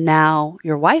 And now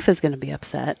your wife is going to be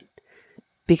upset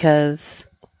because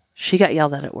she got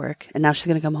yelled at work. And now she's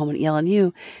going to come home and yell on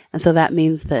you. And so that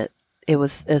means that it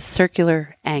was a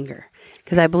circular anger.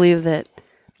 Because I believe that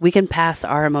we can pass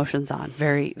our emotions on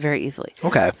very, very easily.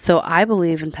 Okay. So I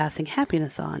believe in passing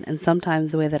happiness on. And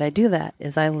sometimes the way that I do that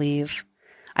is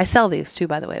I sell these too,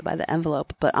 by the way, by the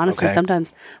envelope. But honestly,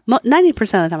 sometimes 90% of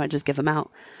the time I just give them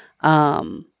out.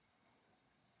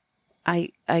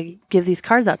 I give these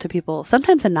cards out to people,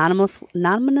 sometimes anonymously.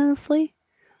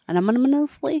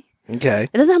 Okay.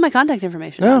 It doesn't have my contact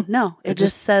information. No. No, it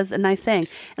just says a nice saying.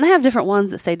 And I have different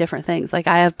ones that say different things. Like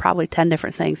I have probably 10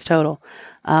 different sayings total.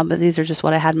 But these are just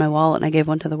what I had in my wallet, and I gave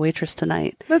one to the waitress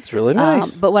tonight. That's really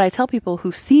nice. But what I tell people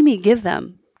who see me give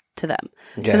them to them,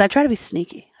 because I try to be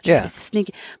sneaky.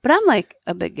 Sneaky. But I'm like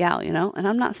a big gal, you know, and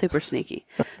I'm not super sneaky.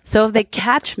 So if they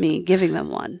catch me giving them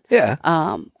one,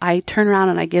 I turn around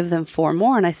and I give them 4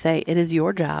 more, and I say, it is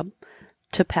your job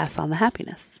to pass on the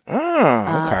happiness.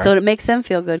 Okay. So it makes them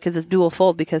feel good because it's dual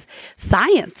fold, because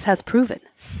science has proven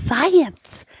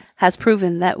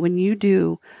that when you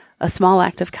do a small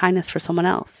act of kindness for someone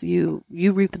else, you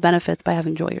reap the benefits by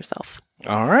having joy yourself.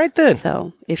 All right, then.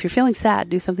 So if you're feeling sad,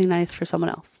 do something nice for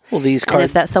someone else. Well, these cards. And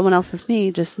if that someone else is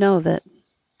me, just know that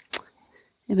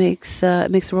it makes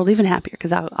the world even happier,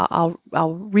 because I'll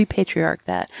repatriarch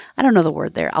that. I don't know the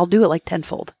word there. I'll do it like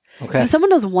tenfold. Okay. If someone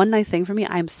does one nice thing for me,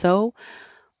 I am so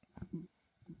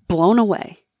blown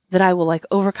away that I will like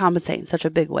overcompensate in such a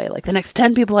big way. Like the next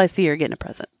 10 people I see are getting a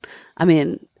present. I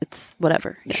mean, it's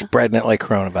whatever. You're spreading it like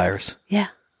coronavirus. Yeah.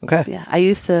 Okay. Yeah. I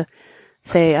used to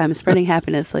say I'm spreading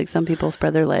happiness like some people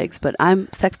spread their legs, but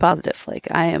I'm sex positive. Like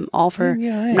I am all for,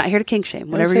 I'm not here to kink shame.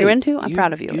 Whatever you're into, I'm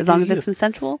proud of you. As long as it's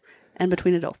consensual and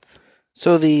between adults.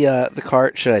 So the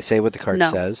card, should I say what the card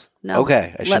says? No.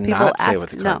 Okay. I should not say what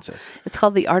the card No. says. It's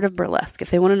called the art of burlesque.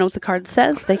 If they want to know what the card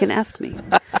says, they can ask me.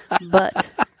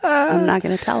 But I'm not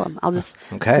going to tell them. I'll just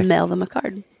mail them a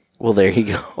card. Well, there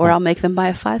you go. Or I'll make them buy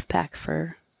a 5-pack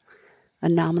for a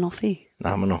nominal fee.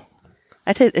 Nominal.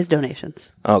 I take it's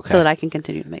donations. Okay. So that I can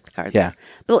continue to make the cards. Yeah.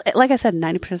 But like I said,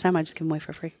 90% of the time I just give them away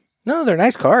for free. No, they're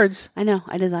nice cards. I know.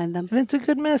 I designed them. And it's a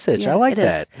good message. Yeah, I like it is.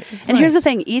 that. And here's the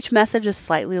thing. Each message is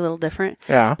slightly a little different.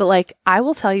 Yeah. But like, I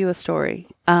will tell you a story.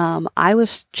 I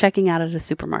was checking out at a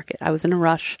supermarket. I was in a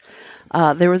rush.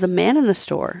 There was a man in the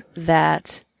store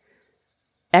that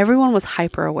everyone was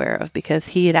hyper aware of, because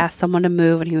he had asked someone to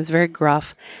move, and he was very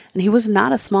gruff, and he was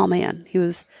not a small man. He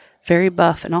was very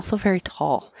buff and also very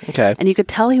tall. Okay. And you could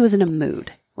tell he was in a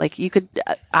mood. Like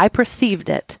I perceived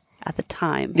it at the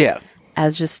time. Yeah.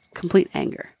 As just complete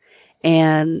anger.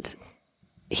 And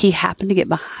he happened to get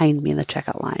behind me in the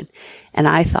checkout line. And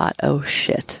I thought, oh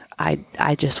shit,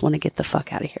 I just want to get the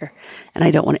fuck out of here. And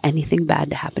I don't want anything bad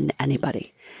to happen to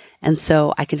anybody. And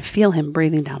so I can feel him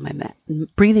breathing down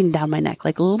my neck.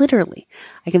 Like literally,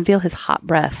 I can feel his hot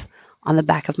breath on the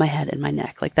back of my head and my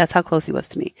neck. Like that's how close he was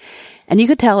to me. And you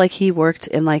could tell like he worked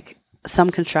in like some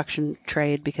construction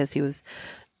trade, because he was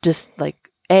just like,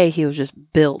 he was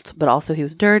just built, but also he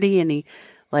was dirty, and he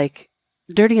like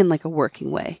dirty in like a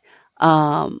working way.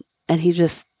 And he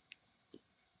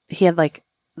had like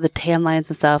the tan lines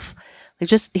and stuff. Like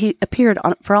he appeared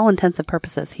for all intents and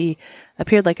purposes, he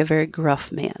appeared like a very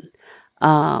gruff man.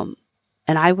 And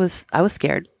I was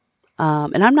scared.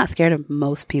 And I'm not scared of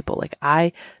most people. Like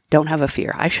I don't have a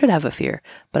fear. I should have a fear,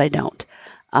 but I don't.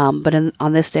 But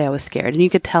on this day I was scared, and you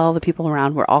could tell the people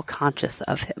around were all conscious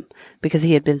of him, because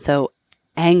he had been so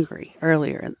angry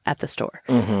earlier at the store,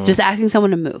 just asking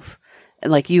someone to move.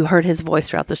 And like you heard his voice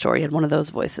throughout the store. He had one of those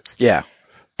voices. Yeah.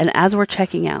 And as we're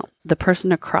checking out, the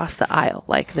person across the aisle,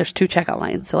 like there's 2 checkout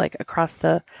lines. So like across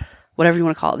the, whatever you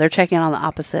want to call it, they're checking out on the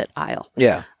opposite aisle.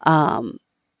 Yeah.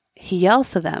 He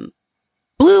yells to them,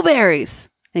 "Blueberries."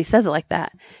 And he says it like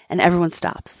that. And everyone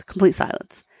stops, complete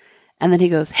silence. And then he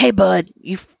goes, "Hey bud,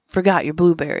 you forgot your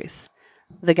blueberries."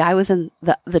 The guy was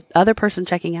the other person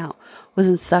checking out was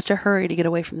in such a hurry to get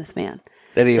away from this man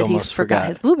that he almost forgot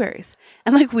his blueberries.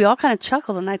 And like we all kind of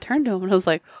chuckled, and I turned to him and I was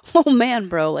like, "Oh man,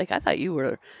 bro, like I thought you were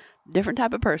a different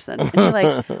type of person." And he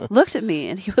like looked at me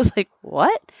and he was like,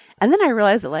 "What?" And then I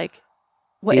realized that like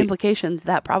what implications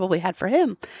that probably had for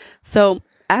him. So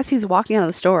as he's walking out of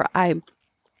the store, I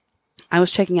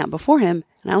was checking out before him,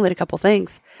 and I only did a couple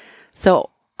things. So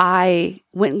I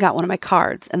went and got one of my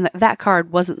cards, and that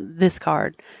card wasn't this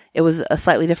card. It was a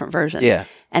slightly different version. Yeah.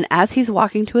 And as he's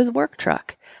walking to his work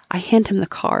truck, I hand him the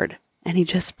card, and he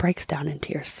just breaks down in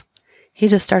tears. He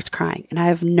just starts crying, and I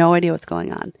have no idea what's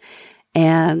going on.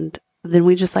 And then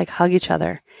we just like hug each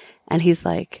other, and he's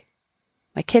like,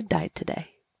 "My kid died today."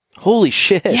 Holy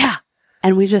shit. Yeah.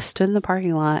 And we just stood in the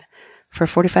parking lot for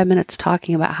 45 minutes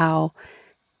talking about how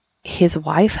his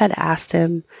wife had asked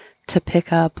him to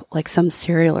pick up like some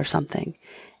cereal or something.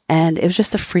 And it was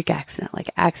just a freak accident, like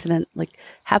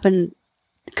happened,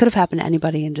 could have happened to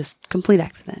anybody, and just complete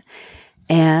accident.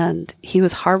 And he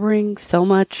was harboring so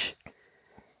much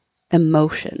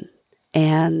emotion,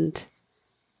 and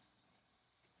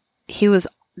he was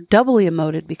doubly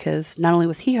emoted because not only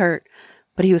was he hurt,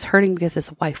 but he was hurting because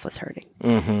his wife was hurting.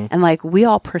 Mm-hmm. And like, we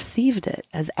all perceived it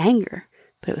as anger,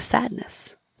 but it was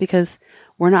sadness because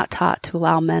we're not taught to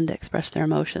allow men to express their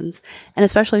emotions. And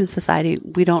especially in society,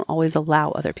 we don't always allow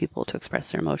other people to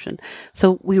express their emotion.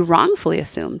 So we wrongfully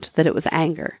assumed that it was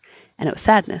anger and it was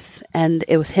sadness and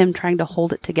it was him trying to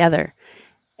hold it together.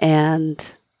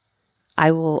 And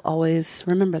I will always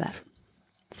remember that.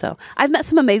 So I've met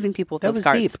some amazing people with those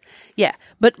cards. Deep. Yeah.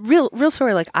 But real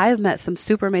story, like I've met some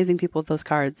super amazing people with those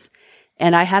cards.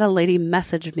 And I had a lady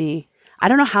message me. I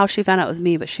don't know how she found out it was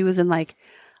me, but she was in like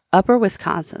upper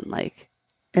Wisconsin, like,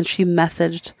 and she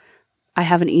messaged, I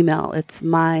have an email. It's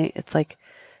like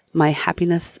my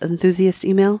happiness enthusiast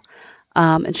email.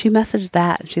 And she messaged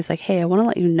that and she's like, hey, I want to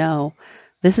let you know,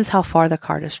 this is how far the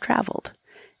card has traveled.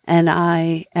 And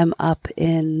I am up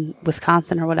in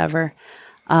Wisconsin or whatever.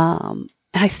 And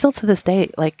I still to this day,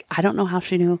 like, I don't know how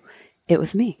she knew it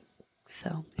was me.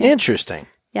 So yeah. Interesting.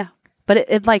 Yeah. But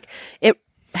it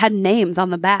had names on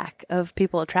the back of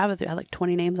people it traveled through. It had like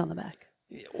 20 names on the back.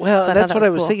 Well, So that's what I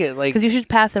was cool. thinking. Like, because you should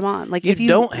pass them on. Like, you if you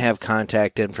don't have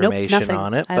contact information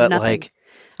on it, but like,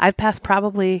 I've passed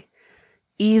probably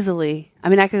easily. I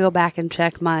mean, I could go back and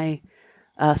check my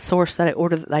source that I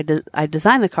ordered. I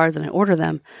designed the cards and I order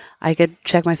them. I could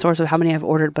check my source of how many I've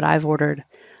ordered, but I've ordered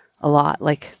a lot.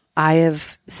 Like, I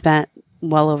have spent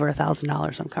well over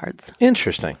 $1,000 on cards.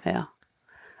 Interesting. Yeah,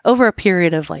 over a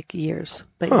period of like years.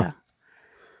 But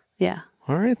yeah.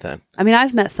 All right, then. I mean,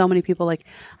 I've met so many people. Like,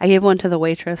 I gave one to the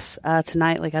waitress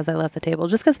tonight, like, as I left the table,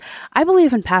 just because I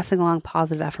believe in passing along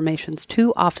positive affirmations.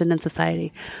 Too often in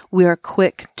society, we are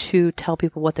quick to tell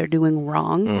people what they're doing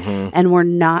wrong, and we're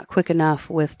not quick enough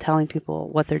with telling people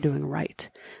what they're doing right.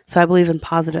 So I believe in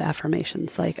positive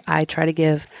affirmations. Like, I try to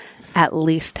give at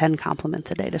least 10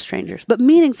 compliments a day to strangers, but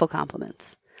meaningful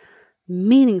compliments.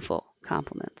 Meaningful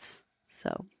compliments.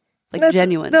 So, like,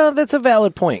 genuine. No, that's a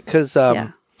valid point, because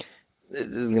this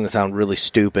is going to sound really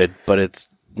stupid, but it's,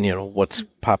 what's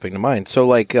popping to mind. So,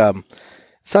 like,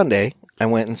 Sunday, I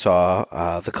went and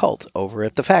saw The Cult over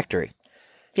at the Factory.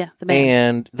 Yeah, the band.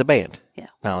 And the band. Yeah.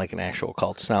 Not like an actual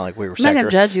cult. It's not like we were I'm not going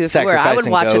to judge you if you were. I would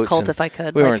watch a cult and if I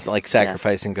could. We weren't like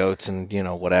sacrificing goats and,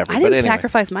 whatever. I didn't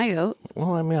sacrifice my goat.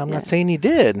 Well, I mean, I'm not saying you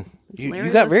did.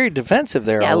 You got very defensive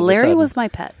there. Yeah, all of a Larry sudden. was my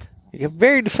pet. You got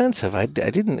very defensive. I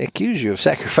didn't accuse you of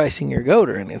sacrificing your goat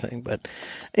or anything. But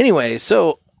anyway,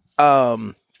 so it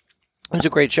was a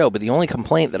great show. But the only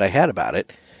complaint that I had about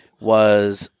it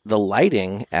was the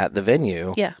lighting at the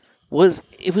venue. Yeah.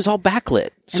 It was all backlit.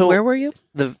 So and where were you?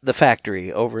 The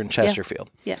Factory over in Chesterfield.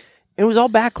 Yeah. It was all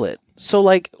backlit. So,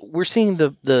 like, we're seeing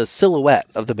the silhouette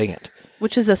of the band.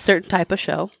 Which is a certain type of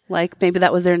show. Like, maybe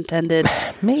that was their intended.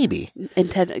 Maybe.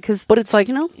 Because, but it's like,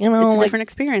 it's a like, different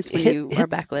experience when you are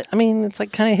backlit. I mean, it's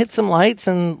like kind of hit some lights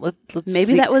and let's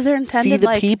maybe that was their intended. See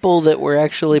the people that we're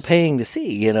actually paying to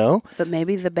see, But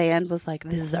maybe the band was like,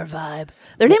 this is our vibe.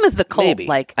 Their name is The Cult. Maybe.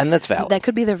 Like, and that's valid. That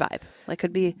could be their vibe. That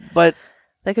could be their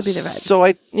vibe. So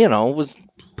I, was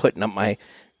putting up my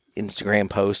Instagram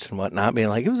post and whatnot, being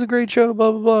like, it was a great show,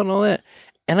 blah, blah, blah, and all that.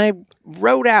 And I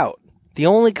wrote out, the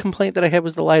only complaint that I had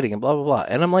was the lighting and blah, blah, blah.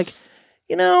 And I'm like,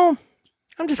 I'm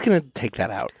just going to take that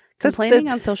out. Complaining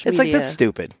on social media. It's like, that's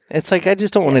stupid. It's like, I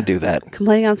just don't want to do that.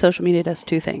 Complaining on social media does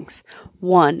two things.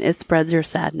 One, it spreads your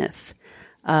sadness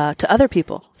to other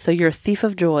people. So you're a thief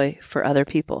of joy for other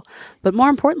people. But more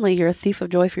importantly, you're a thief of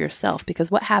joy for yourself,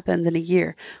 because what happens in a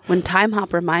year when Time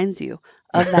Hop reminds you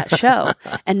of that show,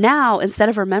 and now instead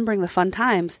of remembering the fun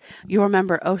times, you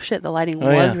remember, oh shit, the lighting was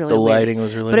really weird. The lighting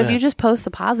was really But bad. if you just post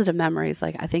the positive memories,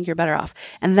 like, I think you're better off.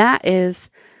 And that is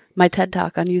my TED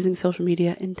Talk on using social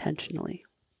media intentionally.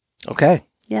 Okay.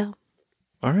 Yeah.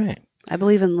 All right. I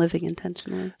believe in living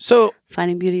intentionally. So,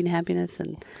 finding beauty and happiness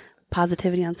and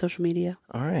positivity on social media.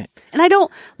 All right. And I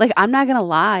don't, I'm not going to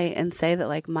lie and say that,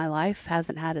 like, my life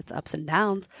hasn't had its ups and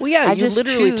downs. Well, yeah, you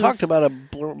literally talked about a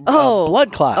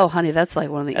blood clot. Oh, honey, that's like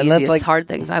one of the easiest hard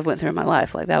things I've went through in my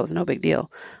life. Like, that was no big deal.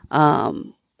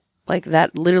 Like,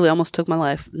 that literally almost took my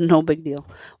life. No big deal.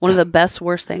 One of the best,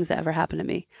 worst things that ever happened to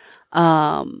me.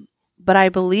 But I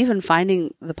believe in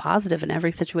finding the positive in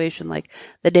every situation. Like,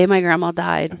 the day my grandma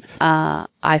died,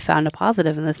 I found a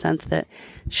positive in the sense that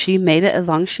she made it as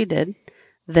long as she did,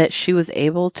 that she was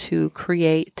able to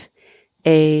create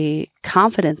a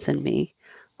confidence in me,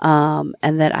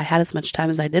 and that I had as much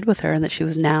time as I did with her, and that she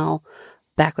was now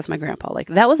back with my grandpa. Like,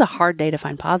 that was a hard day to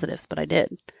find positives, but I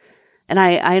did. And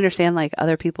I understand, like,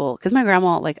 other people, because my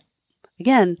grandma, like,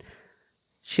 again,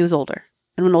 she was older.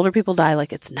 And when older people die,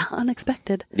 like, it's not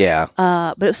unexpected. Yeah.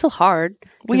 But it was still hard.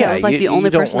 Well, yeah, I was like the only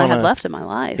person I had wanna... left in my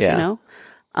life, yeah.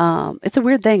 It's a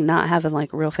weird thing not having,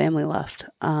 like, real family left.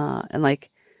 And, like,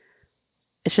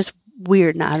 it's just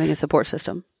weird not having a support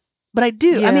system. But I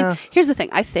do. Yeah. I mean, here's the thing.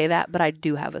 I say that, but I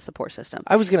do have a support system.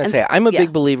 I was going to say, I'm a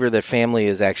big believer that family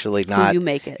is actually not who you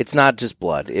make it. It's not just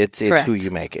blood. It's Correct. who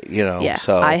you make it. You know. Yeah.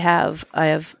 So I have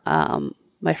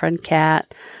my friend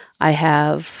Kat. I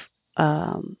have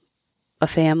a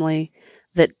family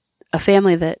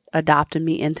that adopted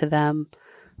me into them,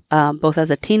 both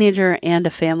as a teenager and a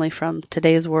family from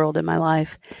today's world in my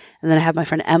life. And then I have my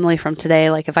friend Emily from today.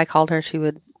 Like, if I called her, she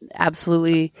would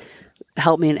absolutely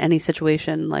help me in any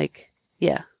situation. Like,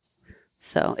 yeah.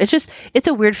 So it's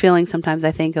a weird feeling sometimes.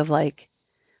 I think of like,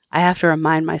 I have to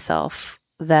remind myself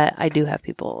that I do have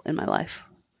people in my life.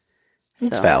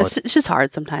 It's valid. It's just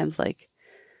hard sometimes. Like,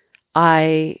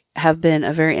 I have been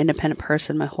a very independent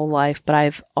person my whole life, but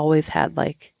I've always had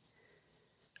I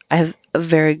have a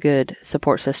very good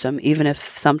support system, even if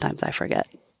sometimes I forget.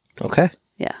 Okay.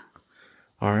 Yeah.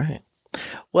 All right.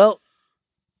 Well,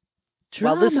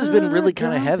 this has been really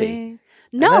kind of heavy.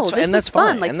 No, that's this is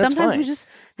fun. fine. Like, And that's sometimes fine. we just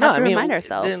have to remind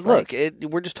ourselves. Look,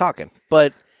 we're just talking,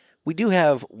 but we do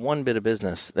have one bit of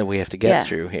business that we have to get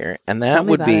through here, and that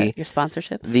would be your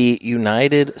sponsorships. The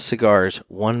United Cigars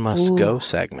One Must Go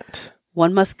segment.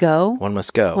 One must go. One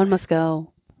must go. One must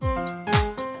go.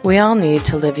 We all need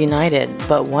to live united,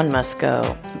 but one must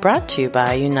go. Brought to you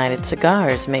by United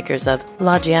Cigars, makers of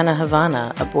La Giana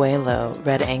Havana, Abuelo,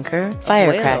 Red Anchor,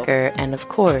 Firecracker, and of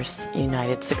course,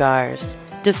 United Cigars.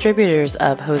 Distributors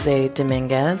of Jose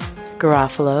Dominguez,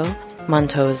 Garofalo,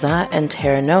 Montosa, and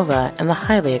Terra Nova, and the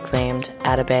highly acclaimed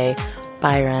Atabey,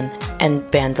 Byron, and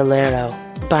Bandolero.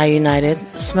 Buy United,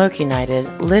 Smoke United,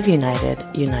 Live United,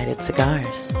 United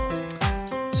Cigars.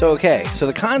 So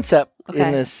the concept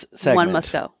in this segment... One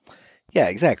must go. Yeah,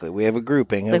 exactly. We have a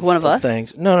grouping of, like one of us?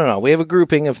 Things. No. We have a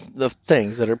grouping of the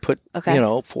things that are put,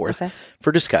 forth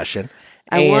for discussion.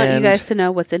 I want you guys to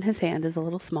know what's in his hand is a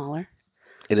little smaller.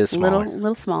 It is smaller.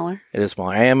 Little smaller. It is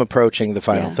smaller. I am approaching the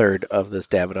final third of this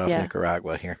Davidoff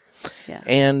Nicaragua here. Yeah.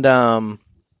 And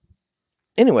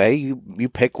anyway, you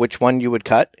pick which one you would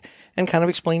cut and kind of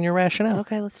explain your rationale.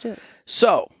 Okay, let's do it.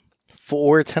 So,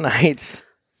 for tonight's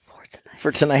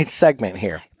segment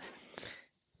here,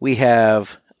 we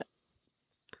have,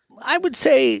 I would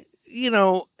say,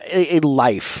 a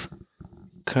life,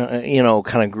 kind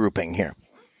of grouping here.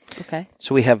 Okay.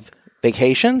 So we have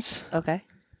vacations. Okay.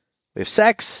 We have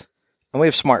sex, and we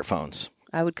have smartphones.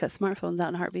 I would cut smartphones out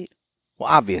in a heartbeat. Well,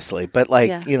 obviously, but I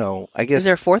guess... Is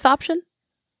there a fourth option?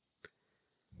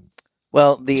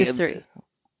 Well, just three.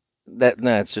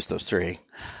 It's just those three.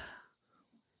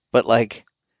 But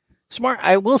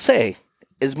I will say,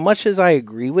 as much as I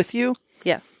agree with you...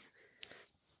 Yeah.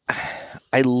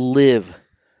 I live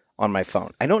on my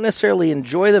phone. I don't necessarily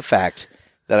enjoy the fact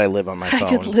that I live on my phone. I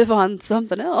could live on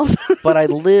something else. But I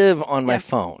live on my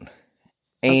phone.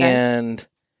 And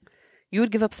you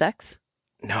would give up sex?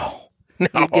 No.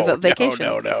 You'd give up vacations?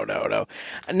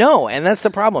 No, and that's the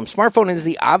problem. Smartphone is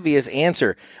the obvious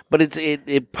answer, but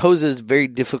it poses very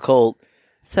difficult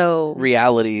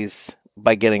realities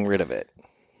by getting rid of it.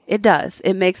 It does.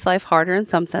 It makes life harder in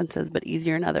some senses, but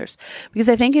easier in others. Because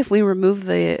I think if we remove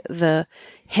the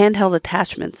handheld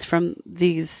attachments from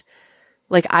these,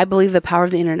 I believe the power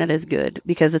of the internet is good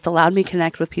because it's allowed me to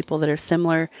connect with people that are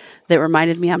similar, that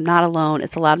reminded me I'm not alone.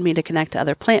 It's allowed me to connect to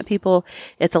other plant people.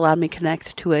 It's allowed me to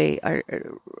connect to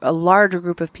a larger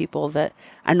group of people that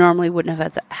I normally wouldn't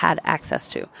have had access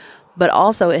to. But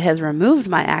also it has removed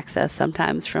my access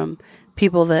sometimes from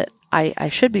people that I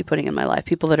should be putting in my life,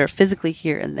 people that are physically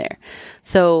here and there.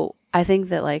 So I think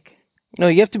that No,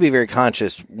 you have to be very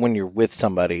conscious when you're with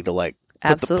somebody to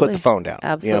put the phone down.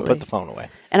 Absolutely. Put the phone away.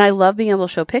 And I love being able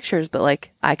to show pictures, but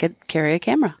I could carry a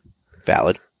camera.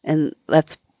 Valid. And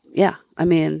that's, I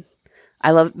mean,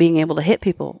 I love being able to hit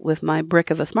people with my brick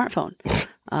of a smartphone.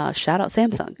 Shout out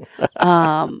Samsung.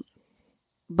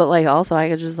 But also I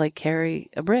could just carry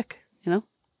a brick,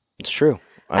 It's true.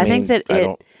 I think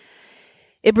that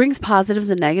it brings positives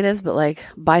and negatives, but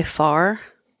by far,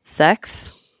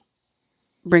 sex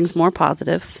brings more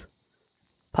positives.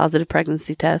 Positive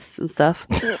pregnancy tests and stuff.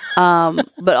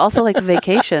 But also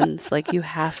vacations, you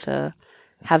have to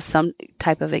have some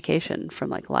type of vacation from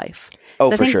life.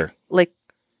 Oh, for sure.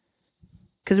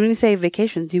 Because when you say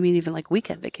vacations, you mean even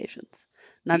weekend vacations,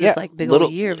 not just big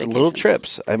old year vacations. Little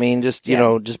trips. I mean, just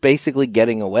just basically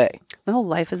getting away. My whole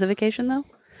life is a vacation, though.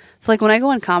 So when I go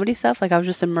on comedy stuff, I was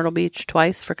just in Myrtle Beach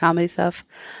twice for comedy stuff.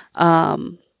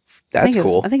 That's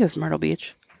cool. I think it was Myrtle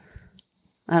Beach.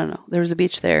 I don't know. There was a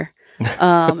beach there.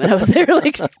 And I was there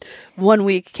 1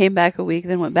 week, came back a week,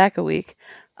 then went back a week.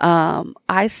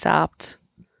 I stopped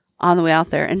on the way out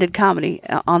there and did comedy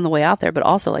on the way out there, but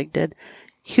also did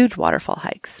huge waterfall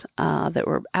hikes that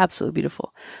were absolutely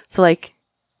beautiful. So like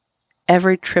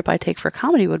every trip I take for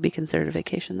comedy would be considered a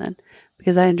vacation then,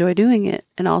 because I enjoy doing it,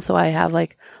 and also I have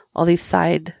like all these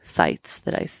side sites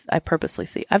that I purposely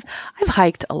see. I've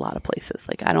hiked a lot of places.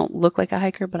 Like I don't look like a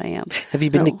hiker, but I am. Have you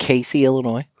been to Casey,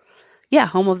 Illinois? Yeah,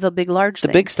 home of the large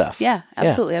things. Big stuff. Yeah,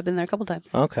 absolutely. I've been there a couple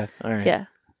times. Okay, all right. Yeah.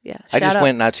 I just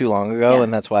went not too long ago,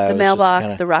 and that's why the I was mailbox, just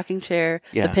kinda... the rocking chair,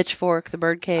 the pitchfork, the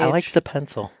bird cage. I liked the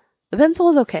pencil. The pencil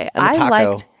was okay. And the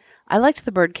taco. I liked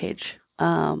the bird cage.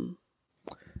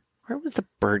 Where was the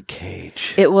bird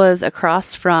cage? It was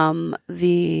across from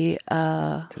the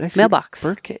mailbox.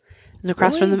 Bird cage. It was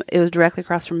across from the. It was directly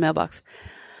across from mailbox.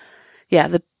 Yeah.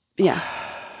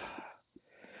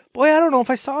 Boy, I don't know if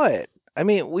I saw it. I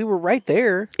mean, we were right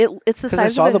there. It's the size. Because I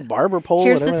saw the barber pole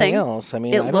and everything else. I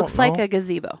mean, it looks like a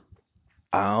gazebo.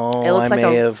 Oh, it looks I like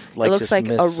may have like it looks just like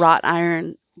missed... a wrought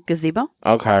iron gazebo.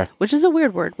 Okay. Which is a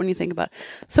weird word when you think about it.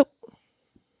 So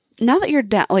now that you're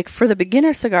down, like for the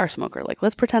beginner cigar smoker, like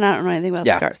let's pretend I don't know anything about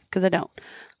cigars, because I don't.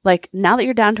 Like now that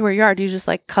you're down to where you are, do you just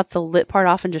like cut the lit part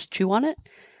off and just chew on it?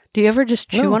 Do you ever just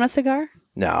chew on a cigar?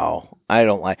 No, I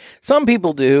don't like. Some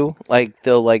people do. Like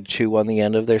they'll like chew on the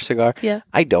end of their cigar. Yeah.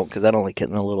 I don't, because I don't like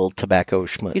getting a little tobacco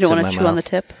schmutz. You don't want to chew on the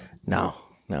tip? No.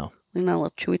 You're not a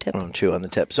little chewy tip? I don't chew on the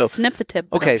tip. So snip the tip.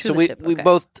 Okay, so we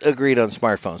both agreed on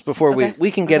smartphones. Before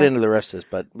we can get into the rest of this,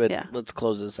 but let's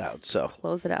close this out. So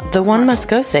close it out. The One Must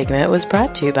Go segment was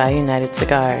brought to you by United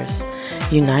Cigars.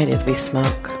 United, we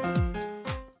smoke.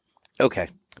 Okay,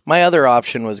 my other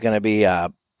option was going to be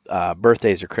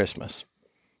birthdays or Christmas.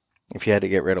 If you had to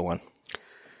get rid of one.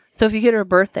 So if you get rid of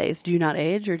birthdays, do you not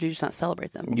age, or do you just not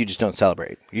celebrate them? You just don't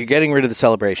celebrate. You're getting rid of the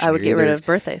celebration. I would get rid of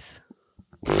birthdays.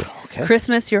 Okay.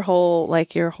 Christmas, your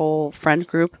whole friend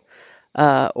group,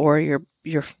 or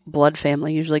your blood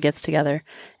family usually gets together,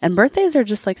 and birthdays are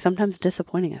just like sometimes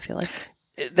disappointing. I feel like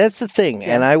that's the thing,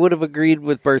 and I would have agreed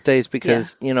with birthdays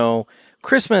because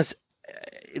Christmas,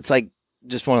 it's like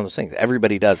just one of those things.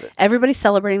 Everybody does it. Everybody's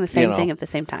celebrating the same thing at the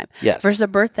same time. Yes. Versus a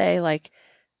birthday, like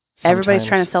everybody's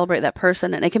trying to celebrate that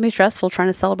person, and it can be stressful trying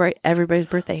to celebrate everybody's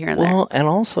birthday here and there. Well, and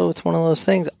also it's one of those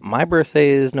things. My birthday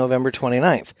is November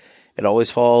 29th. It always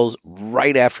falls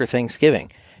right after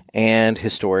Thanksgiving. And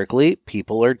historically,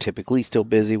 people are typically still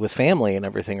busy with family and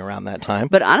everything around that time.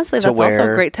 But honestly, that's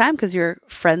also a great time because your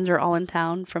friends are all in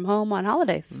town from home on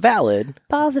holidays. Valid.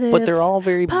 Positive. But they're all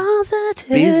very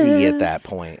busy at that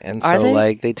point. And so,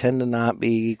 like, they tend to not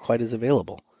be quite as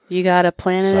available. You got to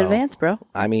plan in advance, bro.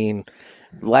 I mean,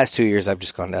 the last 2 years, I've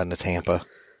just gone down to Tampa.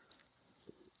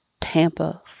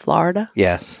 Tampa, Florida?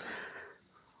 Yes.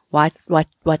 Why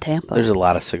Tampa? There's a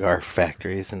lot of cigar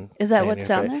factories. Is that what's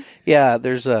down there? Yeah,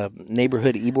 there's a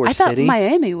neighborhood, Ybor City. I thought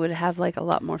Miami would have like a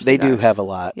lot more cigars. They do have a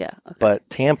lot. Yeah. Okay. But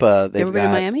Tampa, they've ever been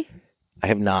to Miami? I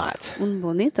have not. Un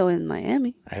bonito in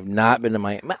Miami. I have not been to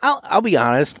Miami. I'll be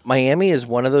honest. Miami is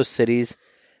one of those cities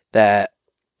that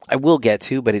I will get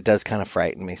to, but it does kind of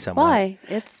frighten me somewhat. Why?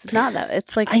 It's not that.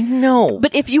 It's like... I know.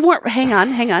 But if you weren't... Hang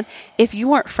on. If you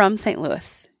weren't from St.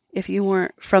 Louis... If you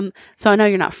weren't from, so I know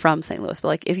you're not from St. Louis, but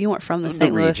like if you weren't from the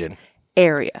St. Louis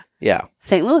area,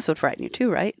 St. Louis would frighten you too,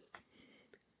 right?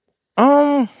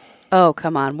 Oh,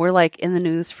 come on, we're like in the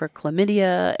news for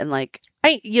chlamydia and like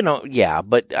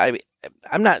but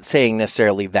I'm not saying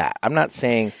necessarily that. I'm not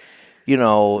saying,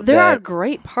 there are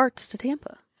great parts to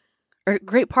Tampa or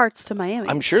great parts to Miami.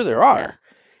 I'm sure there are. Yeah.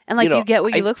 And like you get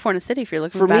what you look for in a city. If you're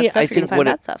looking for bad stuff, I think you're going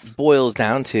to find bad stuff. Boils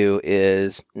down to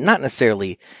is not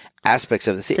necessarily aspects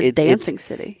of the city. It's a dancing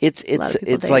city. It's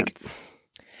like,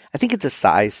 I think it's a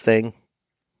size thing.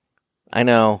 I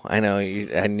know. I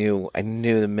knew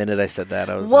the minute I said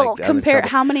that. I was compare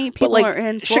how many people are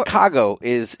in Chicago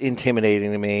is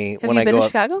intimidating to me. Have you been to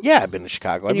Chicago? Yeah, I've been to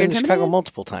Chicago. I've been to Chicago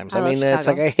multiple times. I mean, it's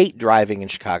like I hate driving in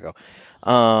Chicago.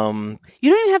 You don't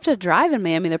even have to drive in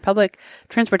Miami. Their public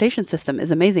transportation system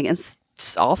is amazing, and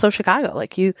also Chicago.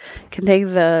 Like you can take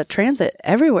the transit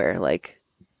everywhere. Like.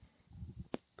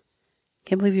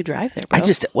 Can't believe you drive there,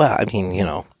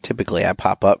 bro. Typically I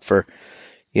pop up for,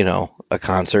 a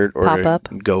concert or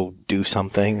go do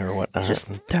something or whatnot. Just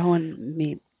throwing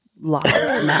me lobs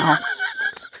now.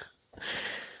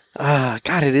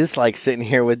 God, it is like sitting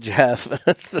here with Jeff.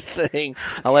 That's the thing.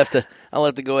 I'll have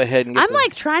to go ahead and get I'm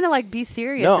like trying to like be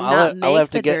serious. No, and I'll have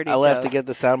to get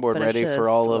the soundboard ready for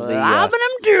all of the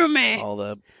all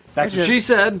the that's what she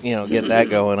said. Get that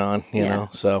going on, you know.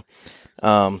 So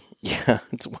yeah,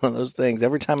 it's one of those things.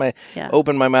 Every time I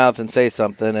open my mouth and say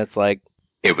something, it's like...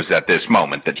 It was at this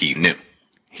moment that he knew.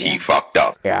 He fucked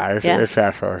up. Yeah, it's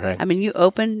that sort of thing. I mean, you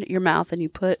opened your mouth and you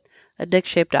put a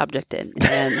dick-shaped object in,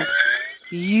 and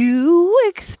you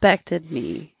expected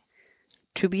me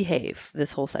to behave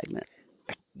this whole segment.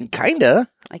 Kinda.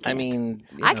 I can't. I mean,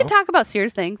 I can talk about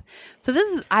serious things. So this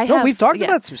is we've talked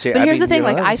about some serious. But here's the thing: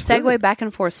 I that's segue really... back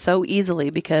and forth so easily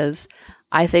because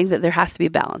I think that there has to be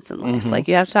balance in life. Like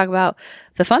you have to talk about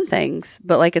the fun things,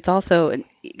 but like it's also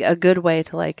a good way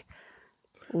to like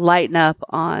lighten up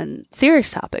on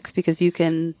serious topics because you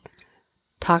can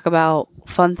talk about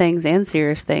fun things and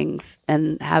serious things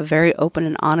and have very open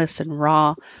and honest and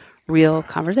raw, real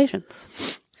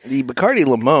conversations. The Bacardi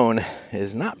Limon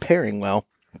is not pairing well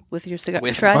with your cigar.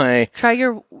 With try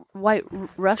your White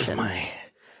Russian. I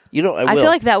feel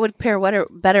like that would pair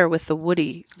better with the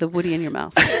woody in your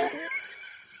mouth.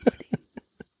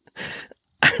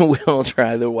 I will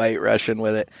try the White Russian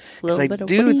with it because I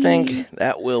do woody. think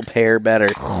that will pair better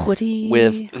Woody.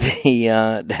 with the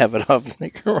Davidoff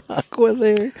Nicaragua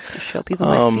there. Show people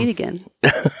my feet again.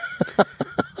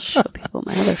 Show people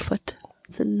my other foot.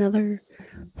 It's another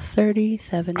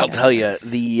 37. I'll tell you,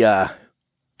 the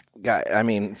guy. I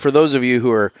mean, for those of you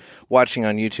who are watching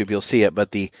on YouTube, you'll see it.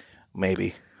 But the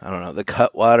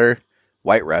Cutwater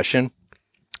White Russian.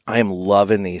 I am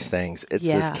loving these things. It's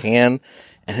this can.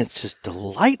 And it's just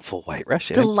delightful White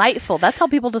Russian. Delightful. That's how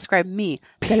people describe me.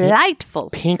 Delightful.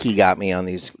 Pinky got me on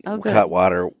these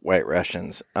Cutwater White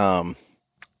Russians.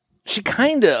 She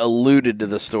kind of alluded to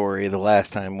the story the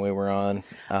last time we were on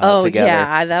together.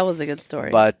 Yeah, that was a good story.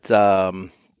 But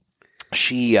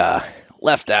she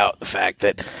left out the fact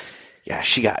that,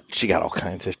 she got all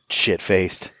kinds of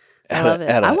shit-faced. I love it.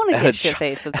 I want to get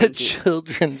shit-faced with Pinky. A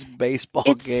children's baseball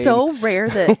game. It's so rare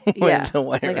that,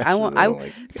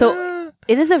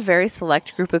 it is a very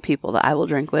select group of people that I will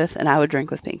drink with, and I would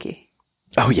drink with Pinky.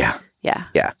 Oh, yeah. Yeah.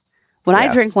 Yeah. When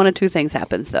I drink, one of two things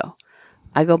happens, though.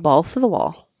 I go balls to the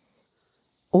wall,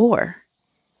 or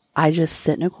I just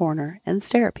sit in a corner and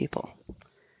stare at people.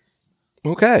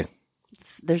 Okay.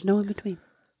 There's no in between.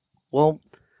 Well,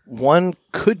 one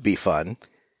could be fun.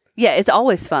 Yeah, it's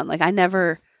always fun. Like, I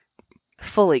never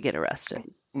fully get arrested.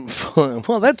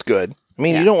 Well, that's good. I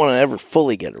mean, you don't want to ever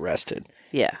fully get arrested.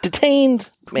 Yeah. Detained,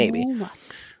 maybe.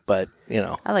 But,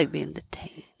 I like being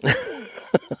detained.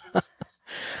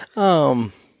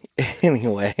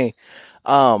 Anyway.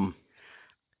 I'm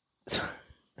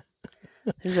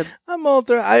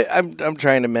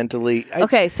trying to mentally.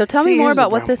 Okay, so tell me more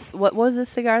about what was this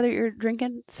cigar that you're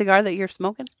drinking? Cigar that you're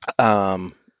smoking?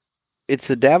 It's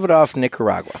the Davidoff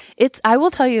Nicaragua. I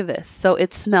will tell you this. So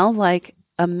it smells like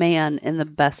a man in the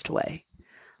best way.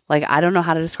 Like, I don't know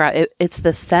how to describe it. It's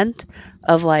the scent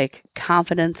of like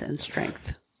confidence and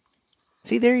strength.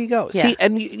 See, there you go. Yeah. See,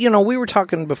 and we were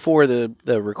talking before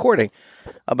the recording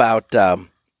about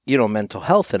mental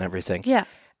health and everything. Yeah.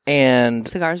 And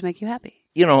cigars make you happy.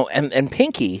 And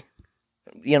Pinky,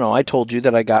 I told you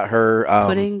that I got her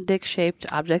putting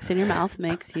dick-shaped objects in your mouth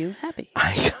makes you happy.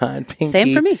 I got Pinky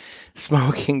same for me.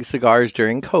 Smoking cigars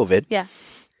during COVID. Yeah.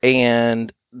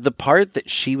 And the part that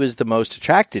she was the most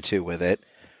attracted to with it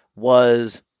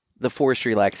was the forced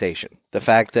relaxation. The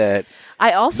fact that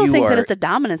I also think that it's a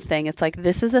dominance thing. It's like,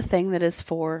 this is a thing that is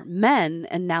for men,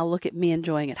 and now look at me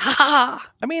enjoying it. Ha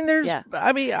ha! I mean,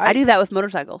 I do that with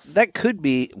motorcycles. That could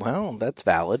be, that's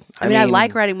valid. I mean, I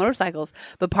like riding motorcycles,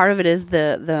 but part of it is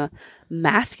the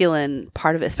masculine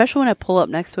part of it, especially when I pull up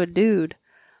next to a dude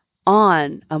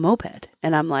on a moped,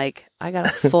 and I'm like, I got a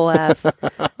full-ass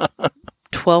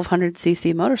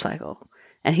 1200cc motorcycle.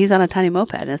 And he's on a tiny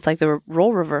moped, and it's like the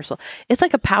role reversal. It's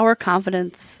like a power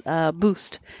confidence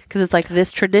boost, because it's like,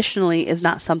 this traditionally is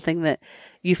not something that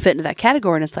you fit into that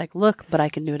category, and it's like, look, but I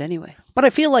can do it anyway. But I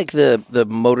feel like the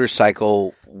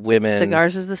motorcycle women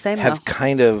cigars is the same. Have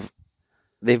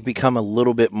they've become a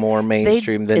little bit more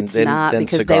mainstream than cigar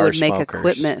because they would make smokers.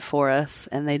 Equipment for us,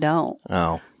 and they don't.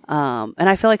 Oh, and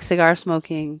I feel like cigar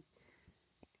smoking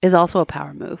is also a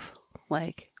power move,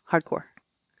 like hardcore.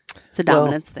 It's a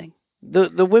dominance thing.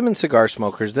 The women cigar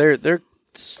smokers, they're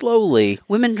slowly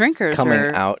women drinkers coming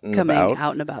are out and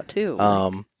about too.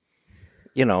 But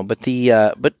what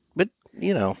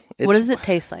does it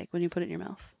taste like when you put it in your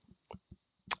mouth?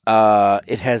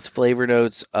 It has flavor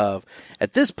notes of.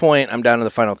 At this point, I'm down to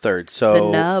the final third. So the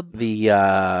nub,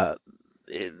 the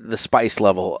spice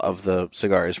level of the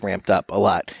cigar is ramped up a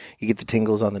lot. You get the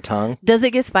tingles on the tongue. Does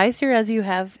it get spicier as you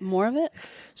have more of it?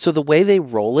 So the way they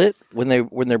roll it when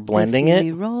they're blending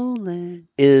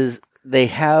is they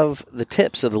have the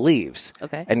tips of the leaves.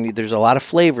 Okay. And there's a lot of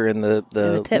flavor in the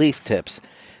leaf tips.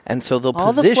 And so they'll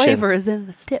position. All the flavor is in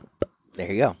the tip.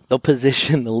 There you go. They'll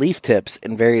position the leaf tips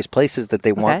in various places that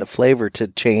they want the flavor to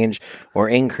change or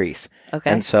increase.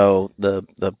 Okay. And so the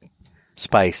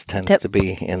spice tends to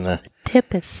be in the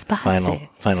tip is spicy.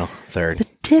 Final third. The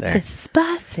tip is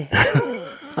spicy.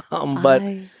 But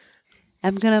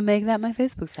I'm going to make that my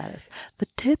Facebook status. The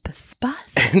tip is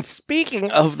spicy. And speaking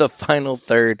of the final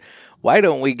third, why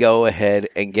don't we go ahead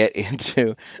and get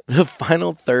into the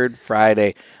final third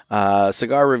Friday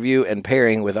cigar review and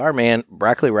pairing with our man,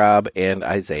 Broccoli Rob and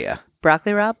Isaiah.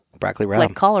 Broccoli Rob? Broccoli Rob.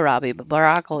 Like kohlrabi, but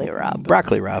Broccoli Rob.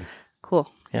 Broccoli Rob. Cool.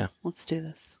 Yeah. Let's do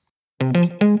this.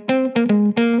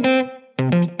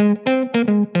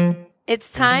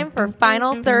 It's time for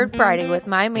Final Third Friday with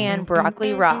my man,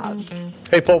 Broccoli Rob.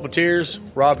 Hey, Pulpiteers.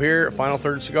 Rob here at Final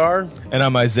Third Cigar. And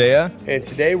I'm Isaiah. And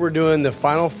today we're doing the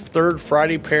Final Third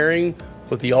Friday pairing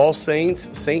with the All Saints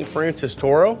St. Francis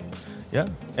Toro. Yeah.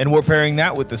 And we're pairing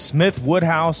that with the Smith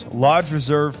Woodhouse Lodge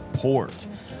Reserve Port.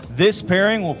 This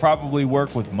pairing will probably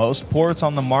work with most ports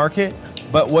on the market,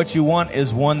 but what you want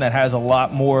is one that has a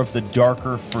lot more of the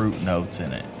darker fruit notes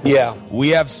in it. Yeah.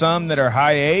 We have some that are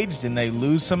high-aged, and they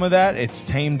lose some of that. It's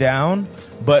tamed down,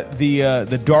 but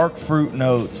the dark fruit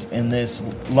notes in this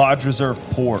Lodge Reserve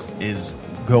Port is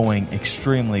going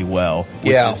extremely well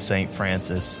with this St.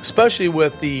 Francis. Especially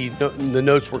with the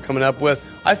notes we're coming up with.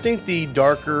 I think the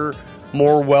darker,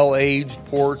 more well-aged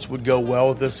ports would go well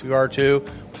with this cigar, too.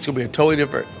 It's going to be a totally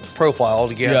different profile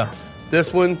altogether. Yeah.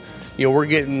 This one, we're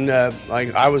getting,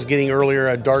 like I was getting earlier,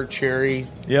 a dark cherry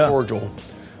cordial.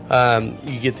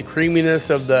 You get the creaminess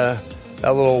of that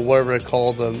little, whatever they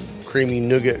call the creamy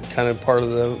nougat kind of part of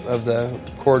the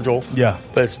cordial. Yeah.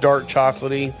 But it's dark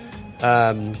chocolatey.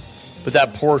 But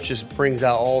that port just brings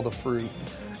out all the fruit.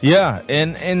 Yeah,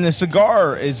 and the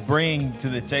cigar is bringing to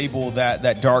the table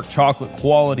that dark chocolate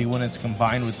quality when it's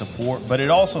combined with the port, but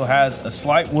it also has a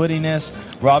slight woodiness.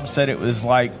 Rob said it was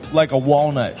like a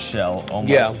walnut shell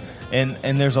almost. Yeah.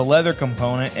 And there's a leather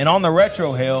component. And on the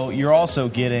retrohale, you're also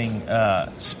getting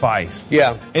spice.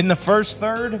 Yeah. In the first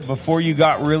third, before you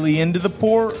got really into the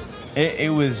port,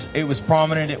 it was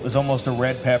prominent. It was almost a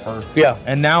red pepper. Yeah.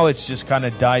 And now it's just kind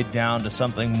of died down to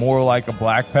something more like a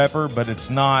black pepper, but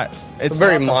it's not. It's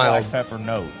very not mild black pepper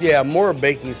notes. Yeah, more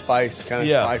baking spice kind of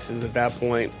spices at that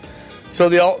point. So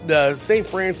the St.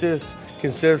 Francis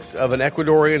consists of an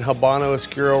Ecuadorian Habano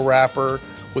Oscuro wrapper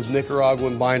with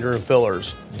Nicaraguan binder and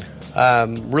fillers.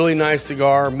 Really nice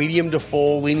cigar, medium to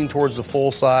full, leaning towards the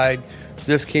full side.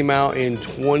 This came out in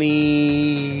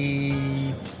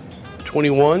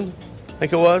 2021, I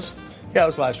think it was. Yeah, it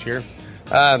was last year.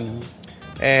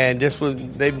 And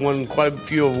they've won quite a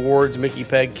few awards. Mickey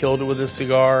Pegg killed it with this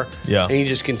cigar. Yeah. And he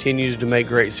just continues to make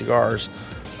great cigars.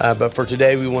 But for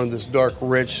today, we wanted this dark,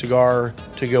 rich cigar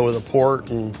to go with a port,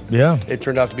 and it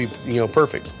turned out to be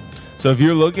perfect. So if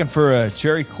you're looking for a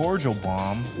cherry cordial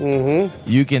bomb,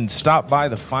 you can stop by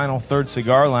the Final Third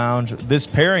Cigar Lounge. This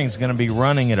pairing is going to be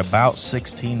running at about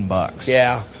 $16.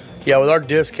 Yeah. Yeah, with our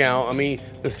discount, I mean,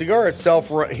 the cigar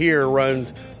itself here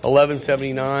runs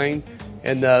 $11.79,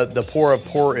 and the pour of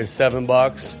port is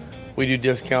 $7. We do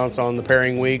discounts on the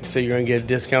pairing week, so you're going to get a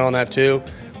discount on that too.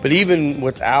 But even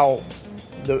without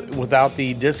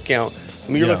the discount,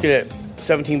 I mean, you're looking at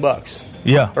 $17.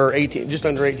 Yeah, or 18, just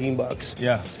under $18.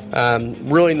 Yeah,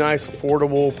 really nice,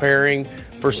 affordable pairing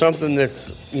for something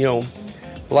that's a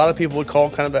lot of people would call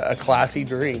kind of a classy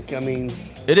drink. I mean,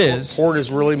 it is. Port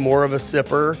is really more of a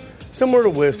sipper, similar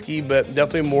to whiskey, but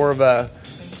definitely more of a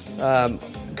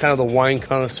kind of the wine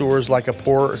connoisseurs like a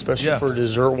port, especially for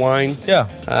dessert wine. Yeah,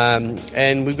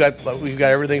 and we've got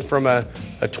everything from a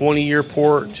 20-year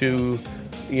port to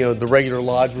the regular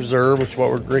Lodge Reserve, which is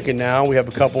what we're drinking now. We have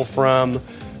a couple from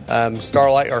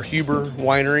Starlight, our Huber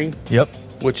winery. Yep.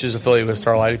 Which is affiliated with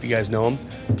Starlight, if you guys know them.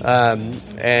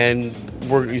 And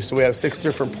we have 6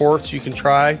 different ports you can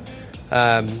try.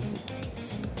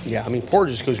 Yeah, I mean, port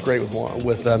just goes great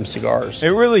with cigars. It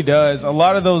really does. A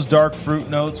lot of those dark fruit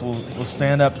notes will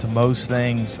stand up to most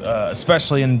things,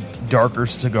 especially in darker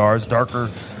cigars,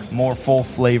 more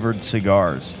full-flavored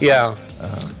cigars. Yeah.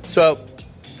 So,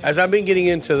 as I've been getting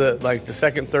into the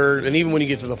second, third, and even when you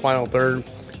get to the final third,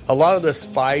 a lot of the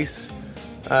spice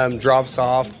drops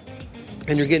off,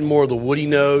 and you're getting more of the woody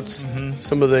notes.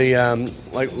 Some of the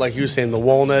like you were saying, the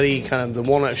walnutty kind of the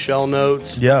walnut shell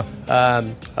notes. Yeah,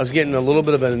 I was getting a little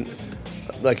bit of an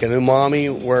umami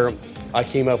where I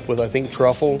came up with, I think,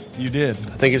 truffle. You did.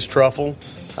 I think it's truffle.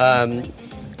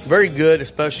 Very good,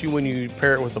 especially when you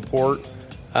pair it with a port.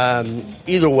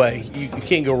 Either way, you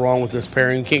can't go wrong with this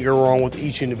pairing. You can't go wrong with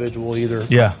each individual either.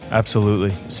 Yeah, absolutely.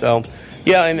 So.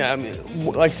 Yeah, and I mean,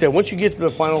 like I said, once you get to the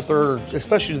final third,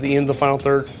 especially to the end of the final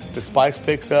third, the spice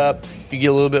picks up. You get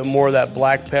a little bit more of that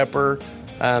black pepper,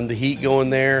 the heat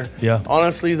going there. Yeah.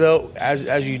 Honestly, though,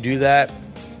 as you do that,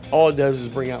 all it does is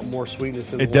bring out more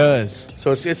sweetness. It does.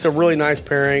 So it's a really nice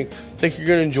pairing. I think you're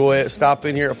going to enjoy it. Stop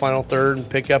in here at Final Third and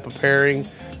pick up a pairing.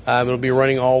 It'll be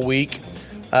running all week.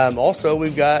 Also,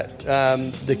 we've got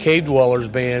the Cave Dwellers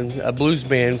band, a blues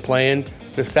band, playing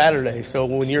this Saturday. So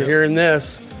when you're hearing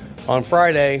this on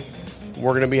Friday,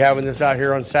 we're going to be having this out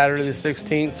here on Saturday the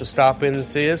 16th. So stop in and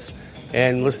see us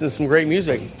and listen to some great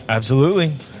music.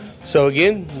 Absolutely. So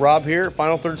again, Rob here at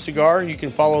Final Third Cigar. You can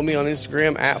follow me on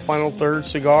Instagram at Final Third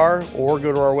Cigar, or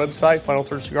go to our website,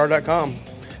 finalthirdcigar.com.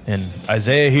 And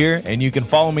Isaiah here, and you can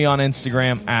follow me on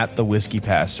Instagram at The Whiskey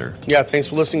Pastor. Yeah, thanks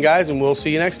for listening, guys, and we'll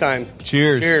see you next time.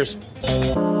 Cheers. Cheers.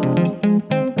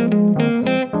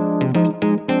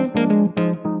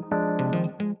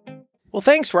 Well,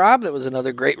 thanks, Rob. That was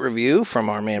another great review from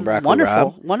our man Broccoli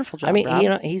Rob. Wonderful job, I mean, Rob. you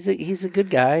know, he's a good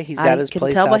guy. He's got his place I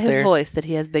can tell out by his there. voice that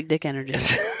he has big dick energy.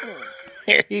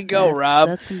 There you go, Rob.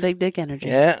 That's some big dick energy.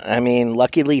 Yeah, I mean,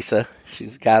 lucky Lisa.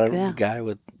 She's got a Yeah. guy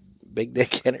with big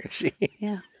dick energy.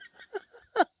 Yeah.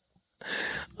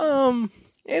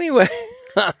 Anyway,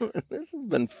 this has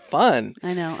been fun.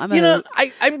 I know. I'm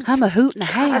a hoot and a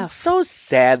half. I'm so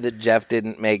sad that Jeff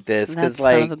didn't make this because, That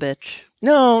like, son of a bitch.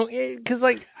 no, because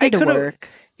like I Had to could have. work.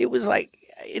 It was like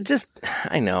it just.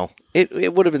 I know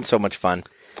it would have been so much fun.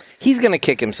 He's gonna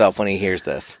kick himself when he hears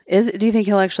this. Do you think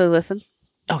he'll actually listen?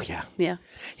 Oh yeah, Yeah.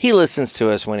 he listens to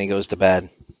us when he goes to bed.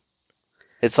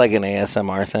 It's like an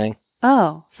ASMR thing.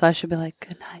 Oh, so I should be like,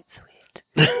 good night, sweet.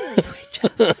 Sweet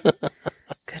Jeff.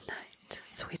 Good night,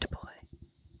 sweet boy.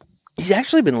 He's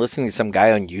actually been listening to some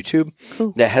guy on YouTube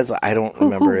Who? that has, I don't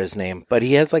remember his name, but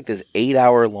he has like this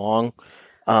 8-hour long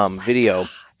video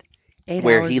 8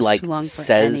 where hours he is like too long for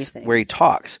says, anything. where he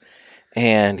talks.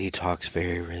 And he talks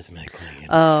very rhythmically. And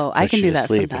Oh, I puts can you do to that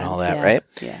sleep sometimes. and all that, yeah. right?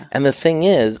 Yeah. And the thing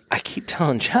is, I keep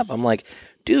telling Jeff, I'm like,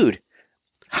 dude,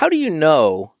 how do you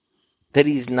know that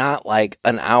he's not like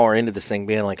an hour into this thing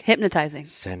being like, Hypnotizing.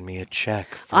 send me a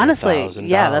check for Honestly, $1,000,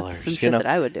 yeah, that's some you shit know? that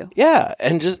I would do. Yeah,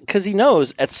 and just because he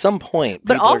knows at some point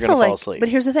But people are also, going to fall like, asleep. but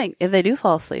here's the thing: if they do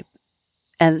fall asleep,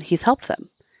 and he's helped them,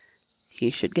 he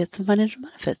should get some financial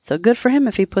benefits. So good for him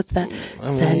if he puts that.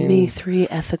 Send me $3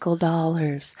 ethical.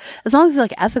 As long as he's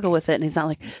like ethical with it, and he's not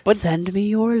like, But send me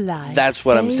your life. That's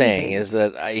what I'm saying, savings."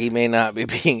 is that he may not be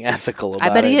being ethical about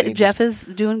I bet it. Jeff is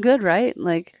doing good, right?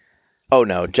 Like, Oh,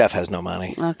 no, Jeff has no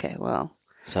money. okay, well,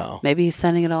 So maybe he's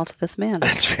sending it all to this man.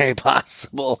 it's very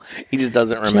possible. He just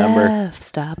doesn't remember. Jeff,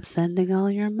 stop sending all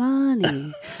your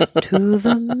money to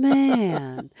the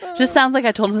man. Just sounds like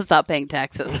I told him to stop paying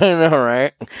taxes. I know,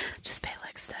 right? Just pay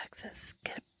less taxes.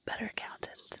 Get a better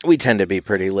accountant. We tend to be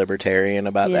pretty libertarian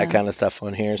about Yeah. that kind of stuff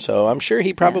on here, so I'm sure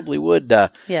he probably would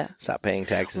Yeah. stop paying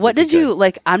taxes. What if he did you could.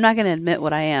 like? I'm not going to admit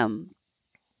what I am.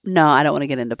 No, I don't want to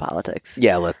get into politics.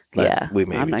 Yeah, Yeah, we I'm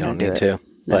maybe not don't gonna need do to. it.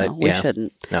 No, But we yeah,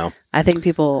 shouldn't. no. I think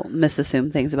people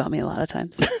misassume things about me a lot of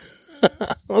times.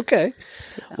 Okay.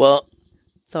 Well,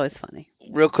 It's always funny.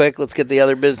 real quick, let's get the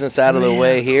other business out of the Real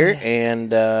way here, quick.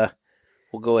 and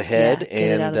we'll go ahead Yeah, get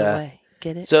and it out of the way.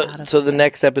 Get it So, out of so the the way.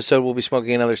 next episode we'll be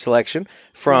smoking another selection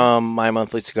from My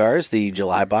Monthly Cigars, the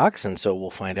July box, and so we'll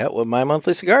find out what My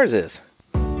Monthly Cigars is.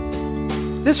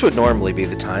 This would normally be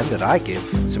the time that I give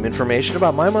some information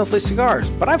about My Monthly Cigars,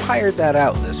 but I've hired that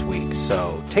out this week,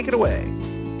 so take it away.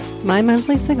 My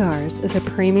Monthly Cigars is a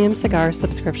premium cigar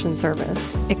subscription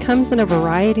service. It comes in a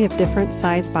variety of different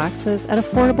size boxes at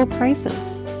affordable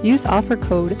prices. Use offer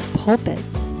code PULPIT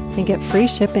and get free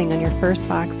shipping on your first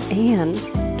box and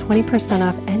 20%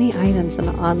 off any items in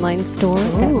the online store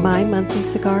at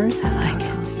mymonthlycigars.com. I like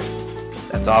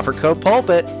it. That's offer code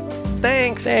PULPIT.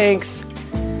 Thanks. Thanks.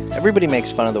 Everybody makes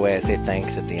fun of the way I say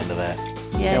thanks at the end of that.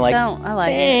 Yeah, You're like, I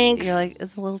like "Thanks." it. You're like,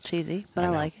 it's a little cheesy, but I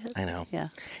like it. I know. Yeah.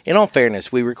 In all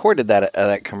fairness, we recorded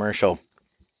that commercial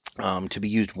to be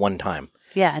used one time.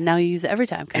 Yeah, and now you use it every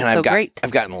time because And it's so great.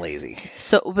 I've gotten lazy.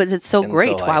 But it's so And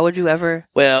great. so Why would you ever?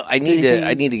 Well, I need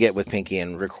anything- to get with Pinky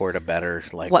and record a better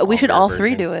like. What we should longer all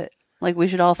three version. do it. Like we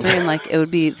should all three, and like it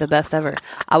would be the best ever.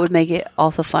 I would make it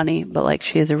also funny, but like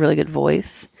she has a really good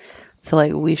voice, so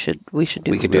like we should do. We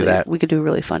could really, do that. We could do a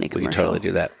really funny We commercial. could totally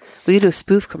do that. We could do a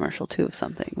spoof commercial too of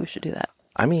something. We should do that.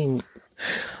 I mean,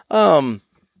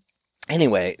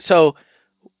 anyway, so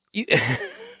you,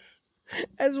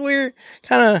 as we're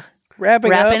kind of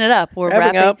wrapping it up. We're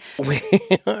wrapping wrapping up. We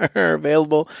are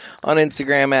available on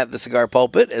Instagram at The Cigar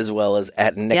Pulpit, as well as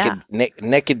at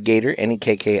Naked Gator,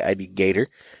 NEKKID Gator.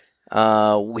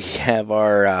 We have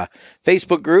our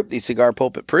Facebook group, The Cigar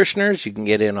Pulpit Parishioners. You can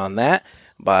get in on that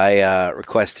by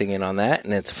requesting in on that,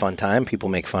 and it's a fun time. People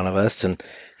make fun of us and,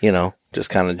 just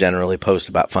kind of generally post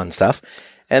about fun stuff.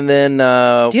 And then...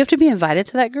 do you have to be invited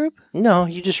to that group? No,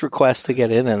 you just request to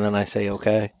get in, and then I say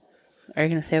okay. Are you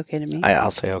going to say okay to me?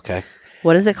 I'll say okay.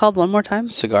 What is it called? One more time?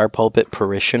 Cigar Pulpit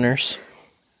Parishioners.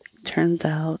 Turns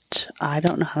out I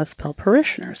don't know how to spell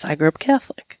parishioners. I grew up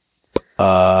Catholic.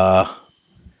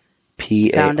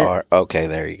 P-A-R. Okay,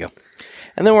 there you go.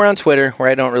 And then we're on Twitter, where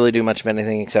I don't really do much of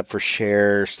anything except for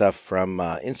share stuff from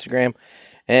Instagram.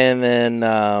 And then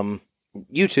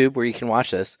YouTube, where you can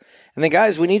watch this. And then,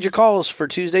 guys, we need your calls for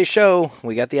Tuesday's show.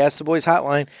 We got the Ask the Boys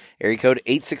hotline, area code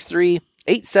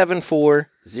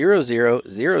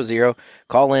 863-874-0000.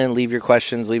 Call in, leave your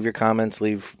questions, leave your comments,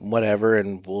 leave whatever,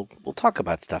 and we'll talk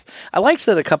about stuff. I liked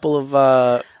that a couple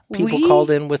of people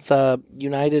called in with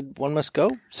United One Must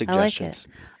Go suggestions. I like it.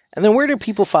 And then where do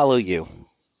people follow you?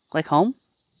 Like home?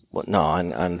 Well, no,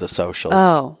 on the socials.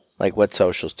 Oh. Like, what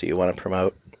socials do you want to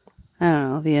promote? I don't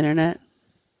know, the internet.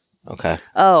 Okay.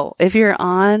 Oh, if you're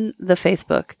on the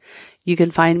Facebook, you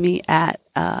can find me at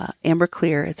Amber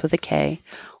Klear. It's with a K.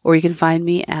 Or you can find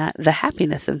me at The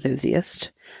Happiness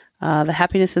Enthusiast. The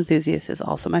Happiness Enthusiast is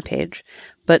also my page.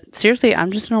 But seriously,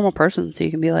 I'm just a normal person. So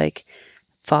you can be like,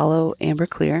 follow Amber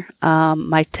Klear.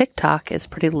 My TikTok is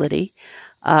pretty litty.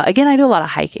 Again, I do a lot of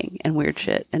hiking and weird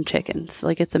shit and chickens.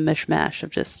 Like, it's a mishmash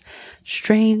of just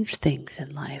strange things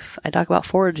in life. I talk about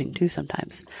foraging too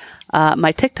sometimes.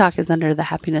 My TikTok is under The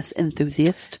Happiness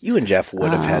Enthusiast. You and Jeff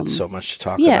would have had so much to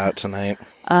talk about tonight.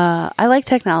 I like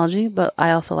technology, but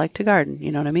I also like to garden.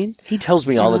 You know what I mean? He tells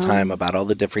me all the time about all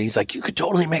the different... He's like, you could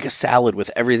totally make a salad with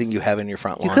everything you have in your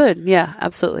front lawn. You could, yeah,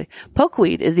 absolutely.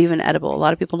 Pokeweed is even edible. A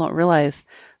lot of people don't realize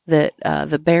that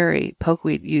the berry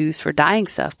pokeweed you use for dyeing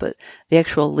stuff, but the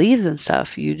actual leaves and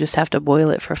stuff, you just have to boil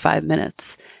it for 5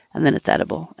 minutes, and then it's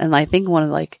edible. And I think one of,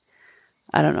 like,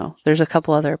 I don't know, there's a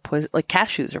couple other like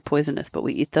cashews are poisonous, but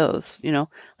we eat those, you know,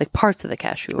 like parts of the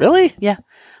cashew. Really? Yeah.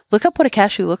 Look up what a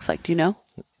cashew looks like. Do you know?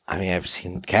 I mean, I've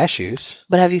seen cashews.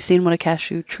 But have you seen what a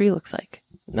cashew tree looks like?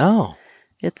 No.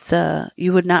 It's,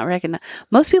 you would not recognize.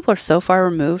 Most people are so far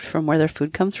removed from where their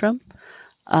food comes from.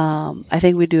 I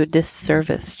think we do a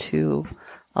disservice to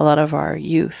a lot of our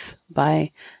youth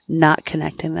by not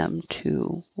connecting them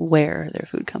to where their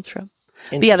food comes from.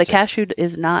 But yeah, the cashew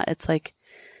is not, it's like,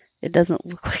 it doesn't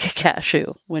look like a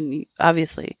cashew when you,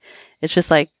 obviously, it's just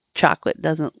like chocolate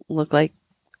doesn't look like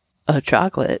a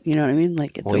chocolate. You know what I mean?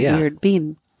 Like, it's weird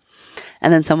bean.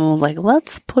 And then someone was like,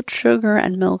 let's put sugar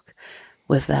and milk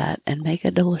with that and make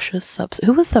a delicious substitute.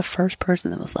 Who was the first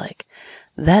person that was like,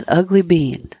 that ugly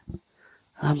bean,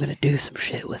 I'm going to do some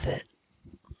shit with it.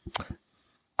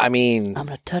 I mean, I'm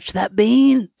going to touch that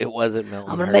bean. It wasn't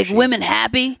Milton I'm going to make women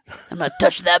happy. I'm going to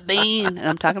touch that bean. And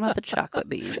I'm talking about the chocolate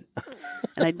bean.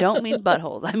 And I don't mean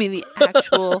buttholes. I mean the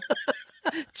actual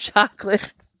chocolate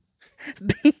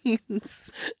beans.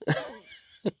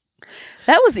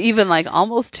 That was even like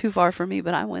almost too far for me,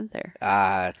 but I went there.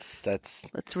 That's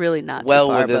really not well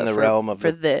too far, within the realm of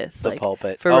the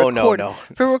pulpit. For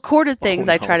for recorded things,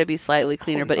 I try to be slightly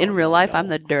cleaner, but in real life, I'm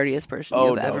the dirtiest person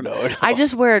you've ever met. I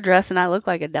just wear a dress and I look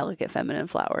like a delicate feminine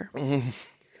flower, but I'm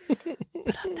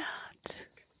not.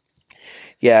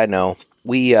 Yeah, no,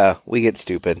 we get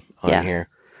stupid on here.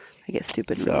 I get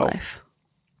stupid in real life.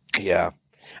 Yeah,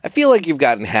 I feel like you've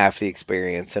gotten half the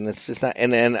experience, and it's just not.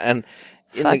 And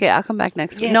fuck it, I'll come back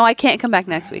next week. No, I can't come back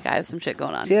next week. I have some shit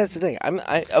going on. See, that's the thing.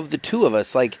 Of the two of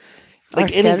us, like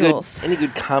any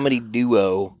good comedy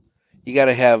duo, you got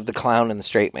to have the clown and the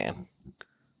straight man.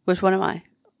 Which one am I?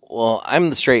 Well, I'm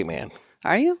the straight man.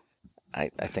 Are you? I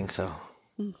think so.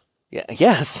 Yeah.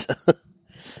 Yes.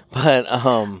 But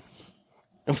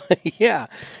yeah.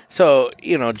 So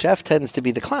Jeff tends to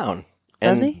be the clown.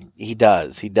 Does he? He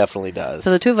does. He definitely does. So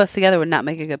the two of us together would not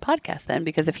make a good podcast then,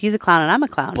 because if he's a clown and I'm a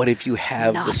clown. But if you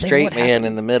have the straight man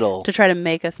in the middle. To try to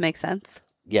make us make sense.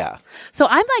 Yeah. So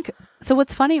I'm like, so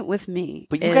what's funny with me.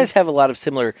 But you guys have a lot of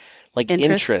similar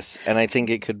interests, and I think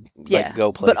it could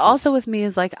go places. But also with me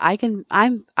is like, I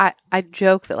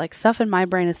joke that like stuff in my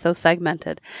brain is so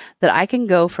segmented that I can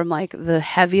go from like the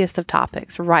heaviest of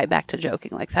topics right back to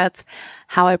joking. Like that's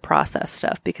how I process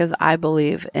stuff, because I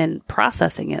believe in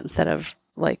processing it instead of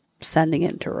like sending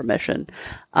it into remission.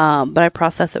 But I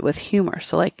process it with humor.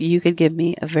 So like you could give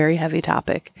me a very heavy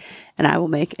topic and I will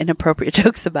make inappropriate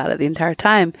jokes about it the entire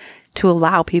time to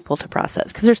allow people to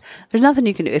process. Because there's nothing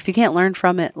you can do. If you can't learn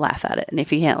from it, laugh at it. And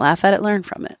if you can't laugh at it, learn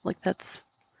from it. Like that's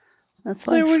life.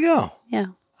 There we go. Yeah.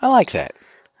 I like that.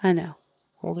 I know.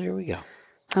 Well, there we go.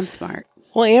 I'm smart.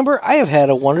 Well, Amber, I have had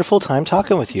a wonderful time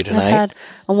talking with you tonight. I've had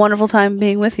a wonderful time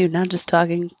being with you, not just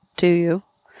talking to you.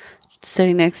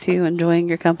 Sitting next to you, enjoying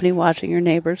your company, watching your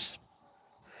neighbors.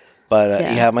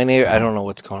 But my neighbor, I don't know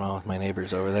what's going on with my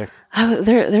neighbors over there.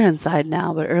 They're inside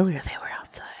now, but earlier they were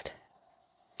outside.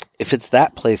 If it's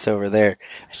that place over there,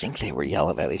 I think they were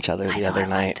yelling at each other the other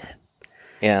night.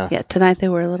 Yeah. Yeah, tonight they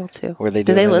were a little too. Were they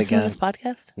Did they listen again? to this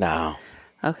podcast? No.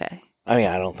 Okay. I mean,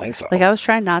 I don't think so. Like I was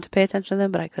trying not to pay attention to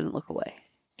them, but I couldn't look away.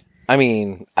 I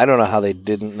mean, I don't know how they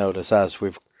didn't notice us.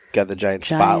 We've got the giant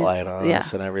spotlight on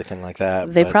us and everything like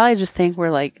that. They probably just think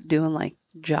we're like doing like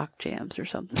jock jams or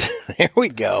something. There we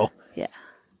go. Yeah.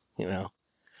 You know.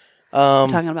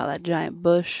 Talking about that giant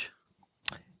bush.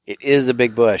 It is a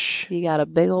big bush. You got a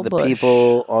big old bush. The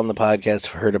people on the podcast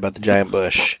have heard about the giant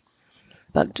bush.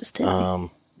 Bug just hit me.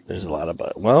 There's a lot of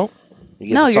bug. Well,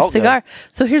 your cigar. Gun.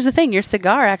 So here's the thing. Your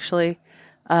cigar actually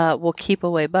will keep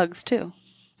away bugs too.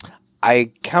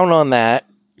 I count on that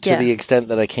to the extent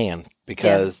that I can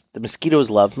because the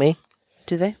mosquitoes love me.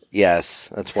 Do they? Yes.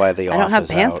 That's why the off is out. I don't have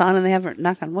pants on and they haven't,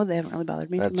 knock on wood, they haven't really bothered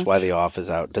me. That's why the off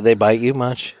is out. Do they bite you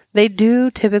much? They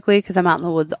do typically because I'm out in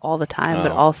the woods all the time,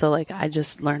 but also like I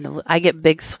just learned I get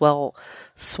big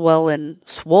swollen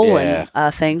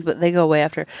things, but they go away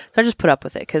after. So I just put up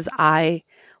with it because I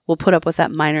will put up with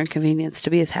that minor inconvenience to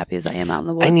be as happy as I am out in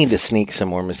the woods. I need to sneak some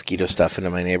more mosquito stuff into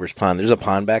my neighbor's pond. There's a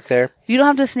pond back there. You don't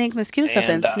have to sneak mosquito stuff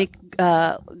in. Sneak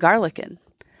garlic in.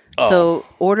 So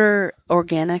order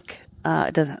organic.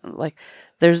 It doesn't like.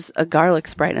 There's a garlic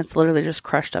Sprite, and it's literally just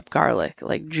crushed up garlic,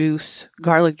 like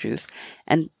garlic juice,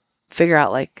 and figure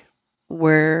out like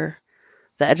where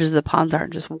the edges of the ponds are,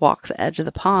 and just walk the edge of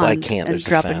the pond. Well, I can't. There's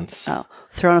a fence.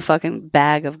 Throw in a fucking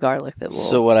bag of garlic that will.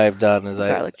 So what I've done is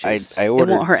I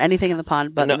ordered. It won't hurt anything in the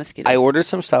pond, but the mosquitoes. I ordered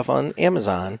some stuff on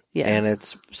Amazon, and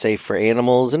it's safe for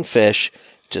animals and fish.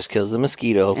 Just kills the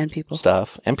mosquito and people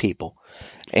stuff and people,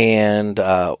 and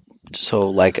so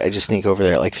like I just sneak over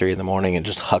there at like 3 a.m. and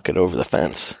just huck it over the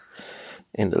fence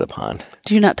into the pond.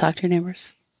 Do you not talk to your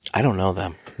neighbors? I don't know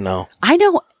them. No. I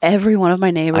know every one of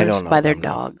my neighbors by their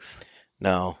dogs.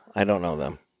 No, I don't know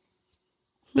them.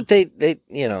 But they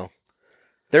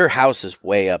their house is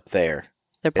way up there.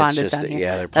 Their pond is down here.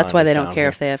 Yeah, their pond That's why they is don't down care here.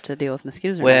 if they have to deal with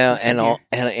mosquitoes or well, not.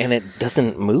 and it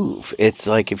doesn't move. It's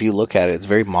like if you look at it, it's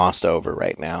very mossed over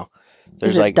right now.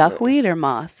 There's is it like duckweed or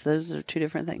moss? Those are two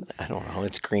different things. I don't know.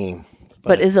 It's green.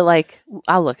 But is it like?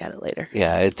 I'll look at it later.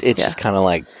 Yeah, it just kind of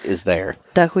like is there.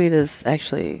 Duckweed is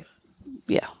actually,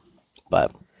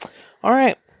 But all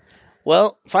right.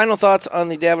 Well, final thoughts on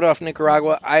the Davidoff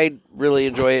Nicaragua. I really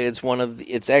enjoy it.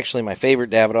 It's actually my favorite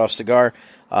Davidoff cigar.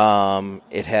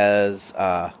 It has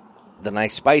the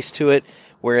nice spice to it,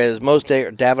 whereas most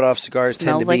Davidoff cigars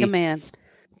tend to be... Smells like a man.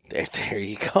 There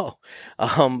you go.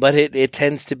 But it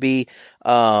tends to be...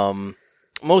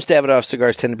 most Davidoff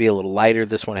cigars tend to be a little lighter.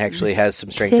 This one actually has some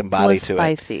strength and body to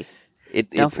spicy. it.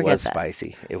 Don't forget was that.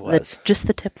 spicy. It was. Just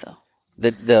the tip, though.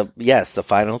 The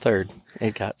final third.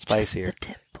 It got spicier.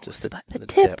 Just the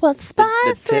tip was spicy.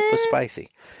 The tip was spicy.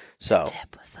 So, the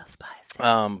tip was so spicy.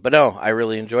 But no, I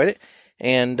really enjoyed it.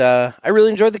 And I really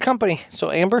enjoyed the company.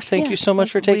 So, Amber, thank you so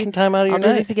much for taking time out of your night.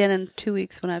 I'll do this again in 2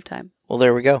 weeks when I have time. Well,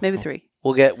 there we go. Maybe 3.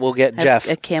 We'll get Jeff.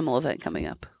 A camel event coming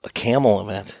up. A camel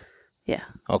event? Yeah.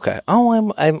 Okay.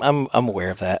 Oh, I'm aware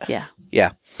of that. Yeah.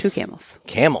 Yeah. 2 camels.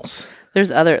 Camels.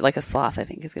 There's like a sloth, I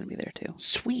think, is going to be there too.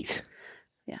 Sweet.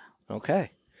 Yeah.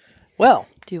 Okay. Well.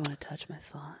 Do you want to touch my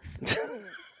sloth?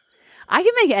 I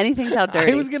can make anything sound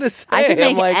dirty. I was going to say. I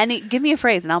can make give me a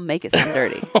phrase and I'll make it sound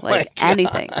dirty.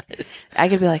 Anything. I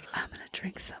could be like, I'm going to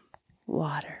drink some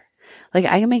water. Like,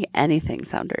 I can make anything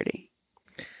sound dirty.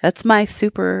 That's my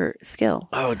super skill.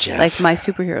 Oh, Jeff. Like my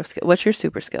superhero skill. What's your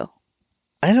super skill?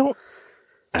 I don't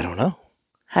know.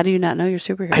 How do you not know your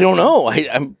superhero I don't skill? know.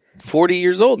 I'm 40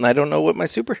 years old and I don't know what my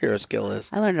superhero skill is.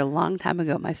 I learned a long time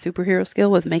ago my superhero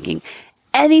skill was making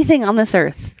anything on this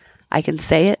earth. I can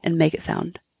say it and make it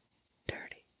sound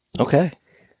dirty. Okay.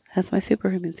 That's my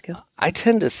superhuman skill. I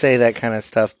tend to say that kind of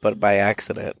stuff, but by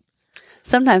accident.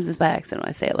 Sometimes it's by accident when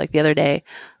I say it. Like the other day,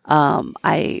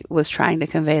 I was trying to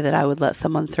convey that I would let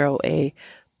someone throw a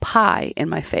pie in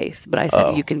my face, but I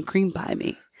said, you can cream pie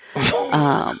me.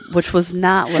 Which was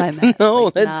not what I meant. No,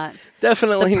 like, that's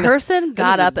definitely not. The person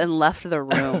got up and left the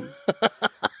room.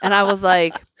 And I was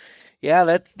like...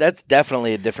 Yeah, that's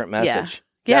definitely a different message.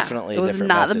 Yeah. Definitely it was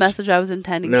not the message I was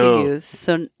intending to use.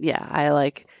 So, yeah, I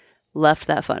left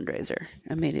that fundraiser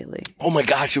immediately. Oh my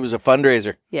gosh, it was a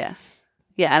fundraiser. Yeah.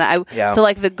 Yeah, and so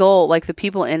the goal, the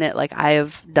people in it, I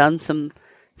have done some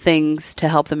things to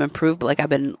help them improve, but I've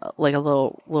been a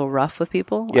little rough with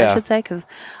people, I should say, because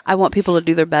I want people to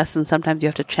do their best, and sometimes you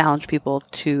have to challenge people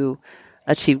to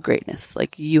achieve greatness.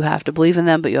 You have to believe in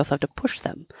them, but you also have to push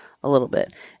them a little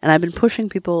bit. And I've been pushing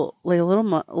people a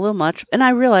little much, and I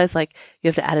realized you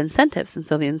have to add incentives, and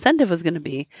so the incentive was going to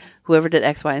be whoever did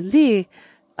X, Y, and Z.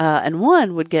 And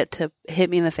one would get to hit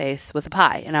me in the face with a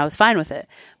pie, and I was fine with it.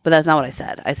 But that's not what I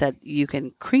said. I said, you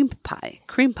can cream pie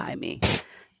me.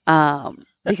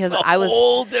 because It's a I was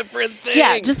whole different thing.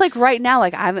 Yeah, just like right now,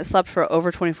 like I haven't slept for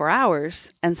over 24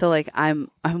 hours, and so like I'm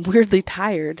weirdly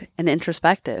tired and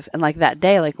introspective, and like that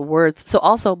day, like words. So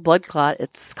also blood clot,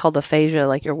 it's called aphasia.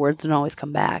 Like your words don't always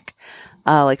come back.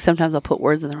 Like sometimes I'll put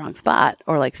words in the wrong spot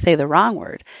or like say the wrong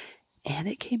word, and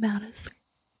it came out as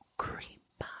cream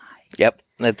pie. Yep,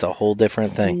 that's a whole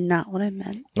different It's thing. not what I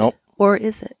meant. Nope. Or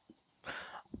is it?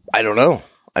 I don't know.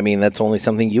 I mean, that's only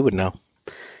something you would know.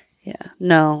 Yeah.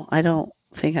 No, I don't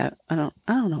think I don't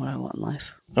know what I want in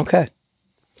life. Okay.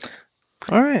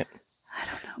 All right. I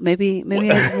don't know. Maybe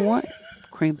I want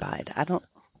cream pie.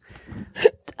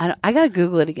 I gotta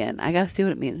Google it again. I gotta see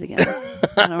what it means again.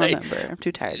 I don't remember. I'm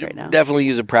too tired right now. Definitely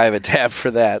use a private tab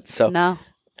for that. So No.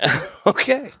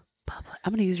 okay.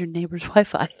 I'm gonna use your neighbor's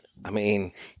Wi-Fi. I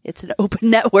mean, It's an open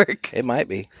network. it might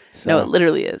be. So. No, it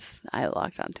literally is. I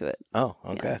logged onto it. Oh,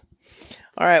 okay.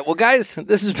 All right. Well, guys,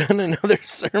 this has been another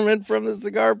sermon from the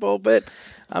Cigar Pulpit.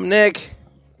 I'm Nick.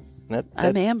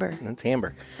 I'm Amber. That's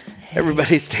Amber. Hey.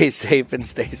 Everybody stay safe and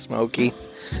stay smoky.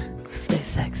 Stay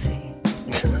sexy.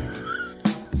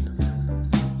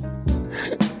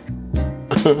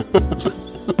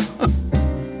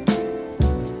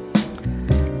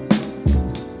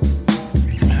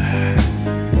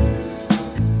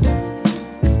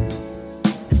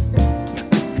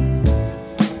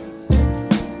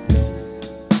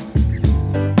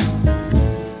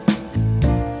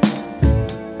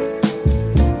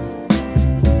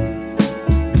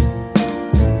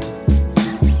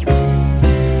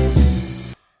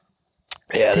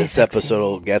 Yeah, this episode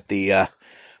will get the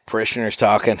parishioners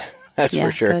talking. That's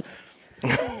for sure.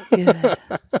 Good.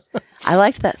 I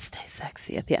liked that "stay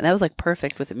sexy" at the end. That was like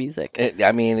perfect with the music.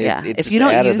 If you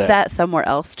don't use that somewhere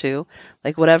else too,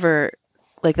 like whatever,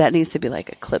 like that needs to be like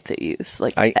a clip that you use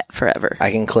like forever.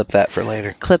 I can clip that for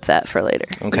later.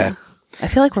 Okay. Yeah. I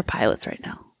feel like we're pilots right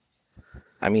now.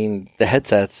 I mean, the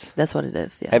headsets. That's what it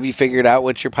is. Yeah. Have you figured out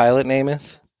what your pilot name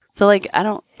is? So like I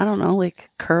don't know, like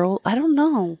Curl. I don't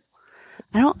know.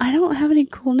 I don't have any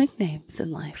cool nicknames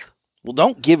in life. Well,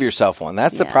 don't give yourself one.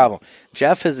 That's the problem.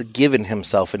 Jeff has given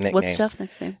himself a nickname. What's Jeff's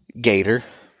nickname? Gator.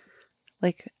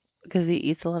 Like, because he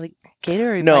eats a lot of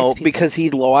gator? Or he No, bites people? because he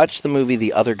watched the movie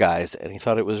The Other Guys, and he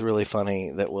thought it was really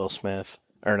funny that Will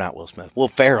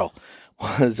Ferrell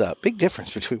was a big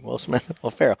difference between Will Smith and Will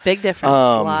Ferrell. Big difference.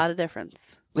 A lot of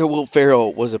difference. Will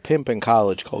Ferrell was a pimp in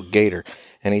college called Gator,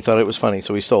 and he thought it was funny,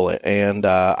 so he stole it. And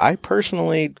I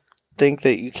personally think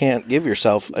that you can't give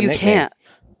yourself a nickname. You can't.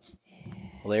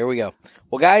 Well, there we go.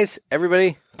 Well, guys,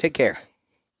 everybody, take care.